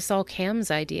 or was this all Cam's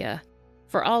idea?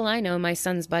 For all I know, my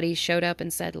son's buddy showed up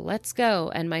and said, "Let's go,"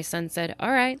 and my son said,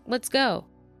 "All right, let's go."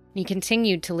 He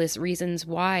continued to list reasons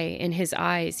why, in his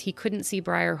eyes, he couldn't see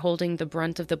Bryer holding the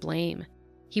brunt of the blame.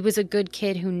 "He was a good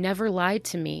kid who never lied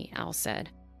to me," Al said.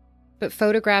 But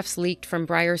photographs leaked from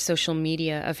Bryer's social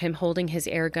media of him holding his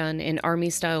airgun in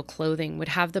army-style clothing would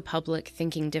have the public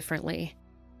thinking differently.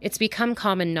 It's become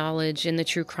common knowledge in the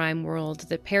true crime world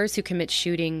that pairs who commit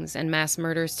shootings and mass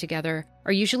murders together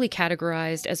are usually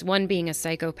categorized as one being a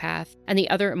psychopath and the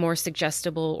other a more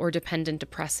suggestible or dependent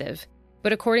depressive.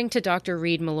 But according to Dr.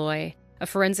 Reed Malloy, a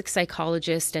forensic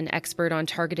psychologist and expert on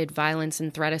targeted violence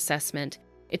and threat assessment,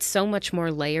 it's so much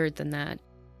more layered than that.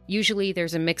 Usually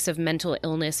there's a mix of mental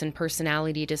illness and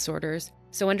personality disorders,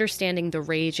 so understanding the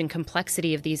rage and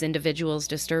complexity of these individuals'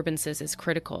 disturbances is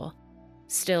critical.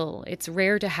 Still, it's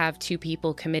rare to have two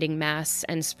people committing mass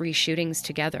and spree shootings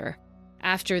together.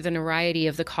 After the notoriety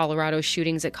of the Colorado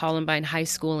shootings at Columbine High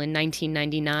School in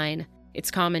 1999,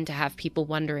 it's common to have people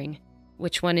wondering,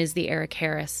 which one is the Eric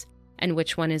Harris, and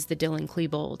which one is the Dylan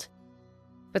Klebold?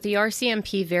 But the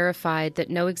RCMP verified that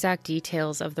no exact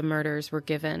details of the murders were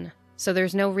given, so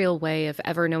there's no real way of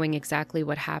ever knowing exactly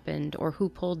what happened or who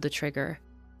pulled the trigger.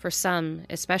 For some,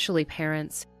 especially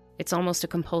parents, it's almost a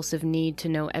compulsive need to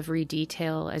know every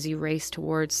detail as you race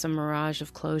towards some mirage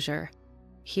of closure.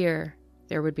 Here,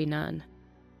 there would be none.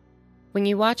 When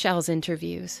you watch Al's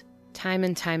interviews, time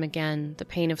and time again, the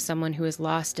pain of someone who is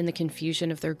lost in the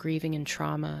confusion of their grieving and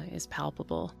trauma is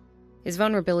palpable. His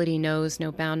vulnerability knows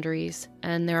no boundaries,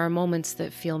 and there are moments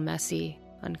that feel messy,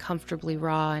 uncomfortably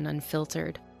raw and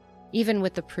unfiltered. Even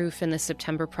with the proof in the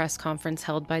September press conference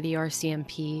held by the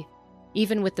RCMP,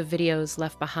 even with the videos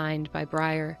left behind by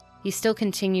Bryer, he still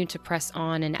continued to press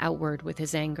on and outward with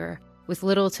his anger, with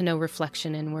little to no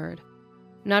reflection inward.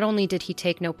 Not only did he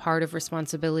take no part of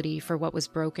responsibility for what was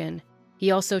broken,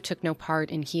 he also took no part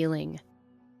in healing.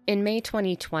 In May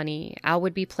 2020, Al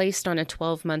would be placed on a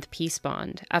 12-month peace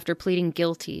bond after pleading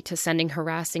guilty to sending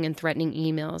harassing and threatening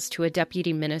emails to a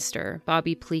deputy minister,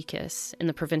 Bobby Plekas, in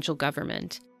the provincial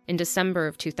government, in December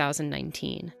of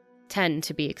 2019. 10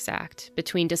 to be exact,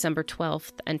 between December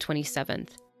 12th and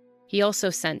 27th. He also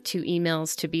sent 2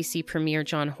 emails to BC Premier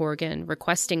John Horgan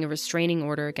requesting a restraining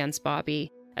order against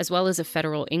Bobby, as well as a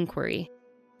federal inquiry.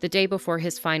 The day before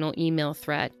his final email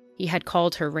threat, he had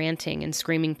called her ranting and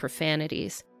screaming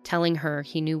profanities, telling her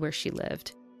he knew where she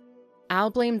lived. Al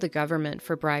blamed the government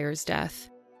for Bryer's death,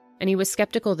 and he was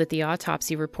skeptical that the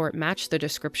autopsy report matched the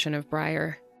description of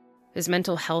Bryer. His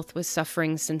mental health was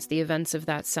suffering since the events of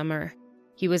that summer.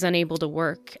 He was unable to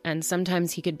work, and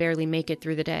sometimes he could barely make it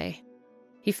through the day.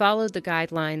 He followed the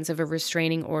guidelines of a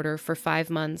restraining order for 5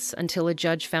 months until a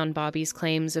judge found Bobby's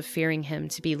claims of fearing him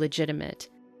to be legitimate.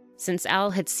 Since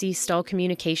Al had ceased all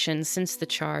communication since the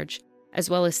charge, as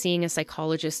well as seeing a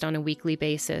psychologist on a weekly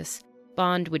basis,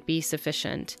 bond would be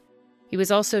sufficient. He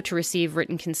was also to receive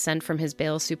written consent from his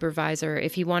bail supervisor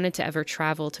if he wanted to ever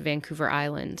travel to Vancouver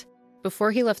Island.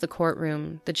 Before he left the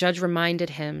courtroom, the judge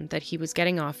reminded him that he was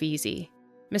getting off easy.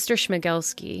 "Mr.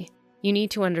 Schmegelsky, you need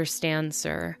to understand,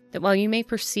 sir, that while you may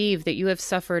perceive that you have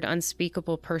suffered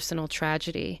unspeakable personal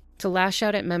tragedy, to lash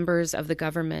out at members of the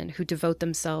government who devote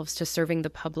themselves to serving the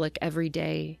public every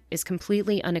day is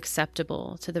completely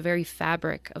unacceptable to the very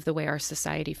fabric of the way our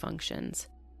society functions."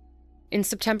 In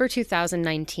September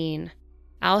 2019,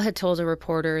 Al had told a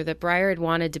reporter that Bryer had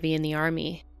wanted to be in the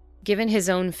Army. Given his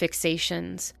own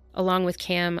fixations, along with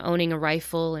Cam owning a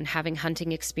rifle and having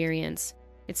hunting experience,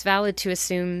 it's valid to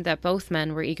assume that both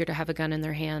men were eager to have a gun in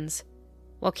their hands.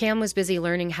 While Cam was busy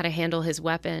learning how to handle his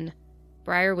weapon,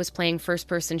 Bryer was playing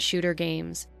first-person shooter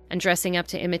games and dressing up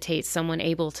to imitate someone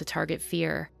able to target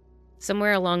fear.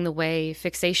 Somewhere along the way,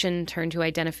 fixation turned to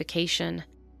identification,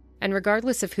 and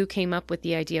regardless of who came up with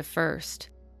the idea first,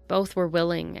 both were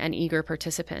willing and eager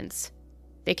participants.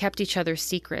 They kept each other's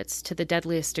secrets to the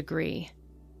deadliest degree.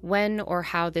 When or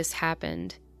how this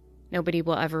happened, nobody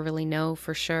will ever really know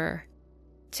for sure.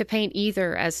 To paint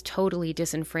either as totally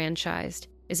disenfranchised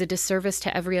is a disservice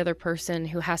to every other person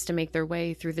who has to make their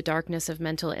way through the darkness of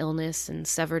mental illness and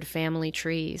severed family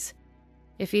trees.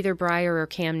 If either Bryer or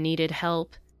Cam needed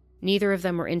help, neither of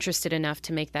them were interested enough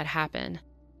to make that happen.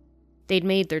 They'd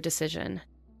made their decision.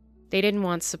 They didn't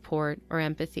want support or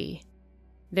empathy.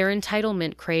 Their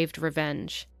entitlement craved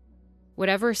revenge.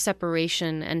 Whatever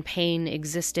separation and pain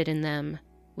existed in them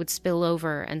would spill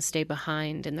over and stay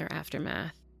behind in their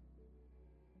aftermath.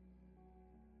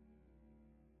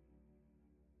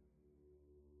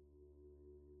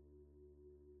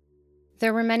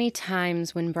 There were many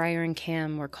times when Bryer and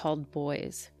Cam were called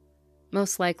boys,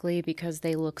 most likely because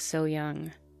they look so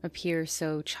young, appear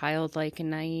so childlike and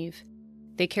naive.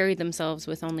 They carried themselves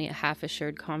with only a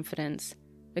half-assured confidence,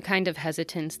 the kind of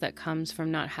hesitance that comes from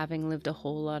not having lived a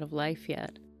whole lot of life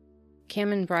yet.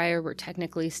 Cam and Bryer were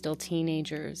technically still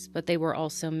teenagers, but they were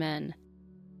also men.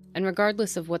 And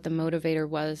regardless of what the motivator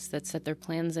was that set their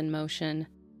plans in motion,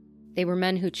 they were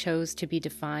men who chose to be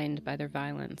defined by their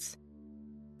violence.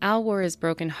 Al wore his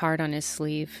broken heart on his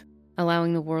sleeve,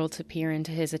 allowing the world to peer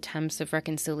into his attempts of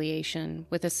reconciliation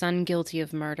with a son guilty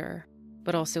of murder,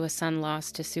 but also a son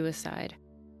lost to suicide.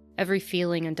 Every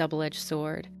feeling a double-edged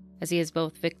sword, as he is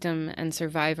both victim and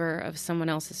survivor of someone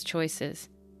else's choices.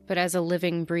 But as a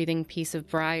living, breathing piece of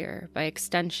Bryer, by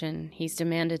extension, he's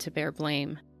demanded to bear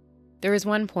blame. There is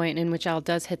one point in which Al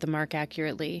does hit the mark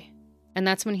accurately, and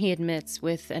that's when he admits,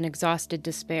 with an exhausted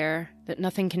despair, that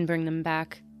nothing can bring them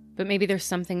back. But maybe there's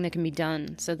something that can be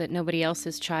done so that nobody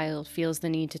else's child feels the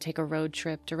need to take a road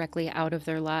trip directly out of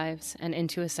their lives and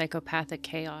into a psychopathic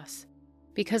chaos.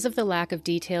 Because of the lack of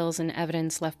details and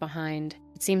evidence left behind,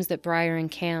 it seems that Bryer and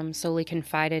Cam solely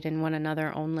confided in one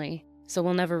another only, so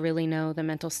we'll never really know the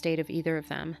mental state of either of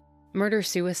them.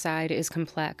 Murder-suicide is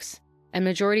complex, and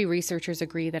majority researchers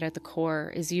agree that at the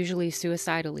core is usually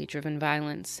suicidally driven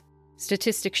violence.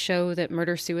 Statistics show that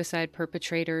murder-suicide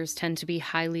perpetrators tend to be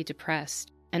highly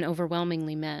depressed, and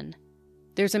overwhelmingly men.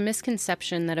 There's a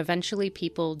misconception that eventually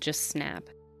people just snap.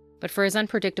 But for as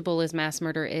unpredictable as mass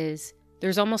murder is,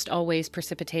 there's almost always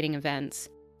precipitating events.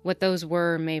 What those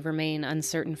were may remain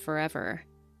uncertain forever.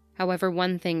 However,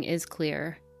 one thing is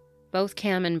clear. Both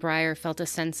Cam and Bryer felt a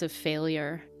sense of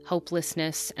failure,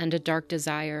 hopelessness, and a dark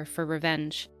desire for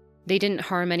revenge. They didn't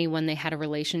harm anyone they had a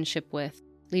relationship with,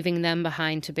 leaving them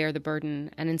behind to bear the burden,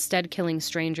 and instead killing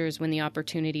strangers when the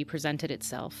opportunity presented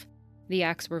itself. The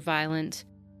acts were violent,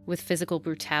 with physical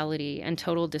brutality and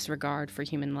total disregard for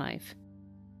human life.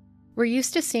 We're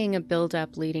used to seeing a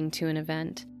build-up leading to an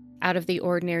event. Out of the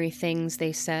ordinary things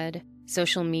they said,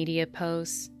 social media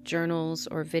posts, journals,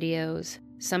 or videos,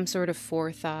 some sort of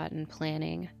forethought and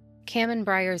planning. Cam and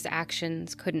Bryer's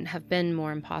actions couldn't have been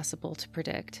more impossible to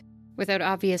predict. Without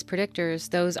obvious predictors,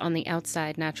 those on the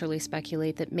outside naturally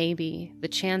speculate that maybe the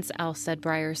chance Al said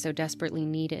Bryer so desperately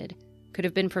needed could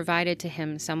have been provided to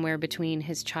him somewhere between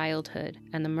his childhood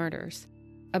and the murders.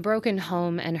 A broken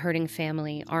home and hurting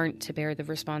family aren't to bear the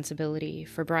responsibility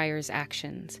for Bryer's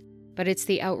actions, but it's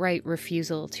the outright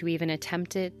refusal to even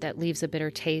attempt it that leaves a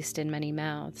bitter taste in many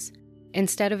mouths.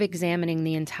 Instead of examining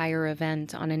the entire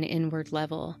event on an inward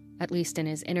level, at least in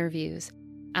his interviews,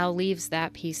 Al leaves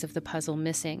that piece of the puzzle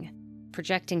missing,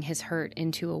 projecting his hurt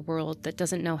into a world that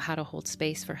doesn't know how to hold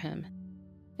space for him.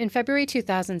 In February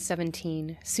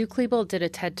 2017, Sue Klebel did a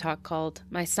TED Talk called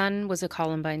 "My Son Was a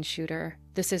Columbine Shooter,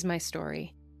 This Is My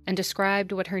Story," and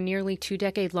described what her nearly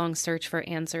 2-decade-long search for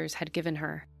answers had given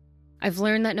her. "I've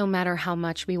learned that no matter how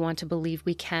much we want to believe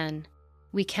we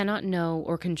cannot know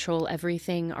or control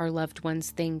everything our loved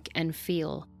ones think and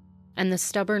feel, and the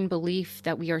stubborn belief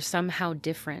that we are somehow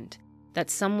different, that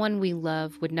someone we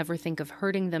love would never think of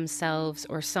hurting themselves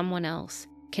or someone else,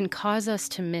 can cause us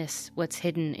to miss what's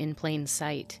hidden in plain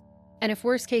sight. And if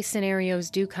worst-case scenarios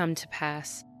do come to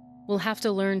pass, we'll have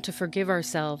to learn to forgive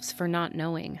ourselves for not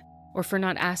knowing, or for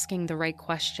not asking the right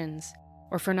questions,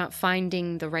 or for not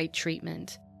finding the right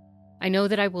treatment. I know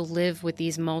that I will live with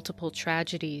these multiple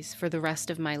tragedies for the rest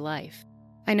of my life.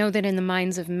 I know that in the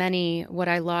minds of many, what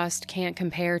I lost can't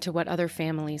compare to what other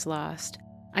families lost.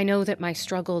 I know that my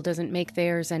struggle doesn't make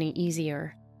theirs any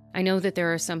easier. I know that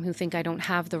there are some who think I don't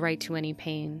have the right to any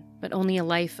pain, but only a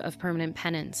life of permanent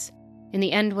penance. In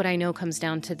the end, what I know comes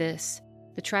down to this.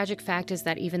 The tragic fact is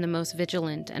that even the most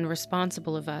vigilant and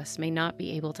responsible of us may not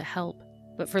be able to help,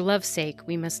 but for love's sake,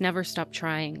 we must never stop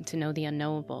trying to know the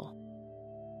unknowable."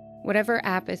 Whatever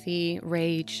apathy,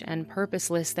 rage, and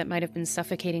purposeless that might have been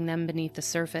suffocating them beneath the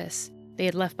surface, they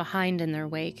had left behind in their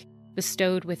wake,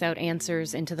 bestowed without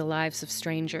answers into the lives of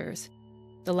strangers.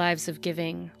 The lives of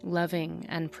giving, loving,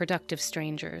 and productive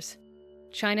strangers.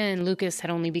 China and Lucas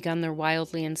had only begun their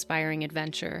wildly inspiring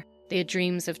adventure. They had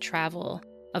dreams of travel,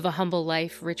 of a humble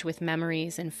life rich with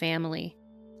memories and family.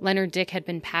 Leonard Dick had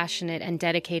been passionate and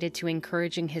dedicated to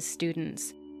encouraging his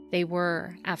students. They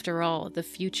were, after all, the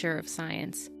future of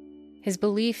science. His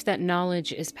belief that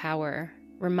knowledge is power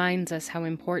reminds us how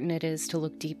important it is to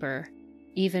look deeper,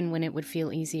 even when it would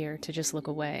feel easier to just look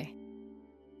away.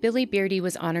 Billy Beardy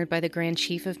was honored by the Grand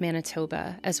Chief of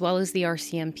Manitoba, as well as the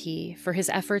RCMP, for his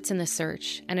efforts in the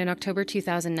search, and in October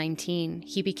 2019,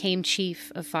 he became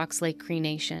Chief of Fox Lake Cree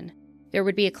Nation. There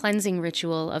would be a cleansing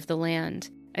ritual of the land,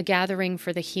 a gathering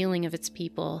for the healing of its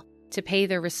people, to pay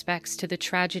their respects to the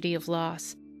tragedy of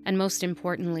loss, and most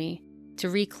importantly, to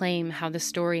reclaim how the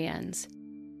story ends.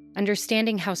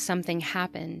 Understanding how something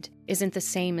happened isn't the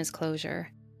same as closure.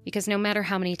 Because no matter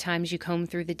how many times you comb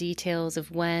through the details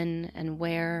of when and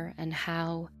where and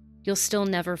how, you'll still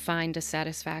never find a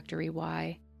satisfactory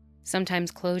why.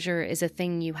 Sometimes closure is a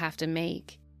thing you have to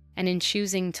make, and in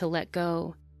choosing to let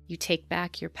go, you take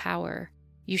back your power.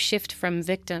 You shift from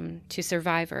victim to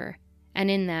survivor, and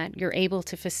in that, you're able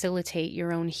to facilitate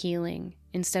your own healing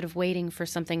instead of waiting for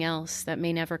something else that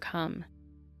may never come.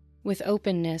 With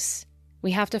openness,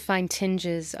 we have to find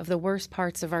tinges of the worst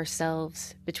parts of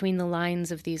ourselves between the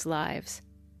lines of these lives,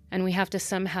 and we have to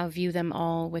somehow view them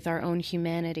all with our own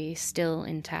humanity still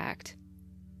intact.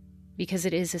 Because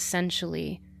it is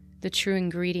essentially the true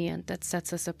ingredient that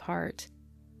sets us apart,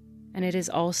 and it is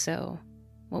also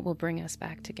what will bring us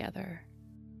back together.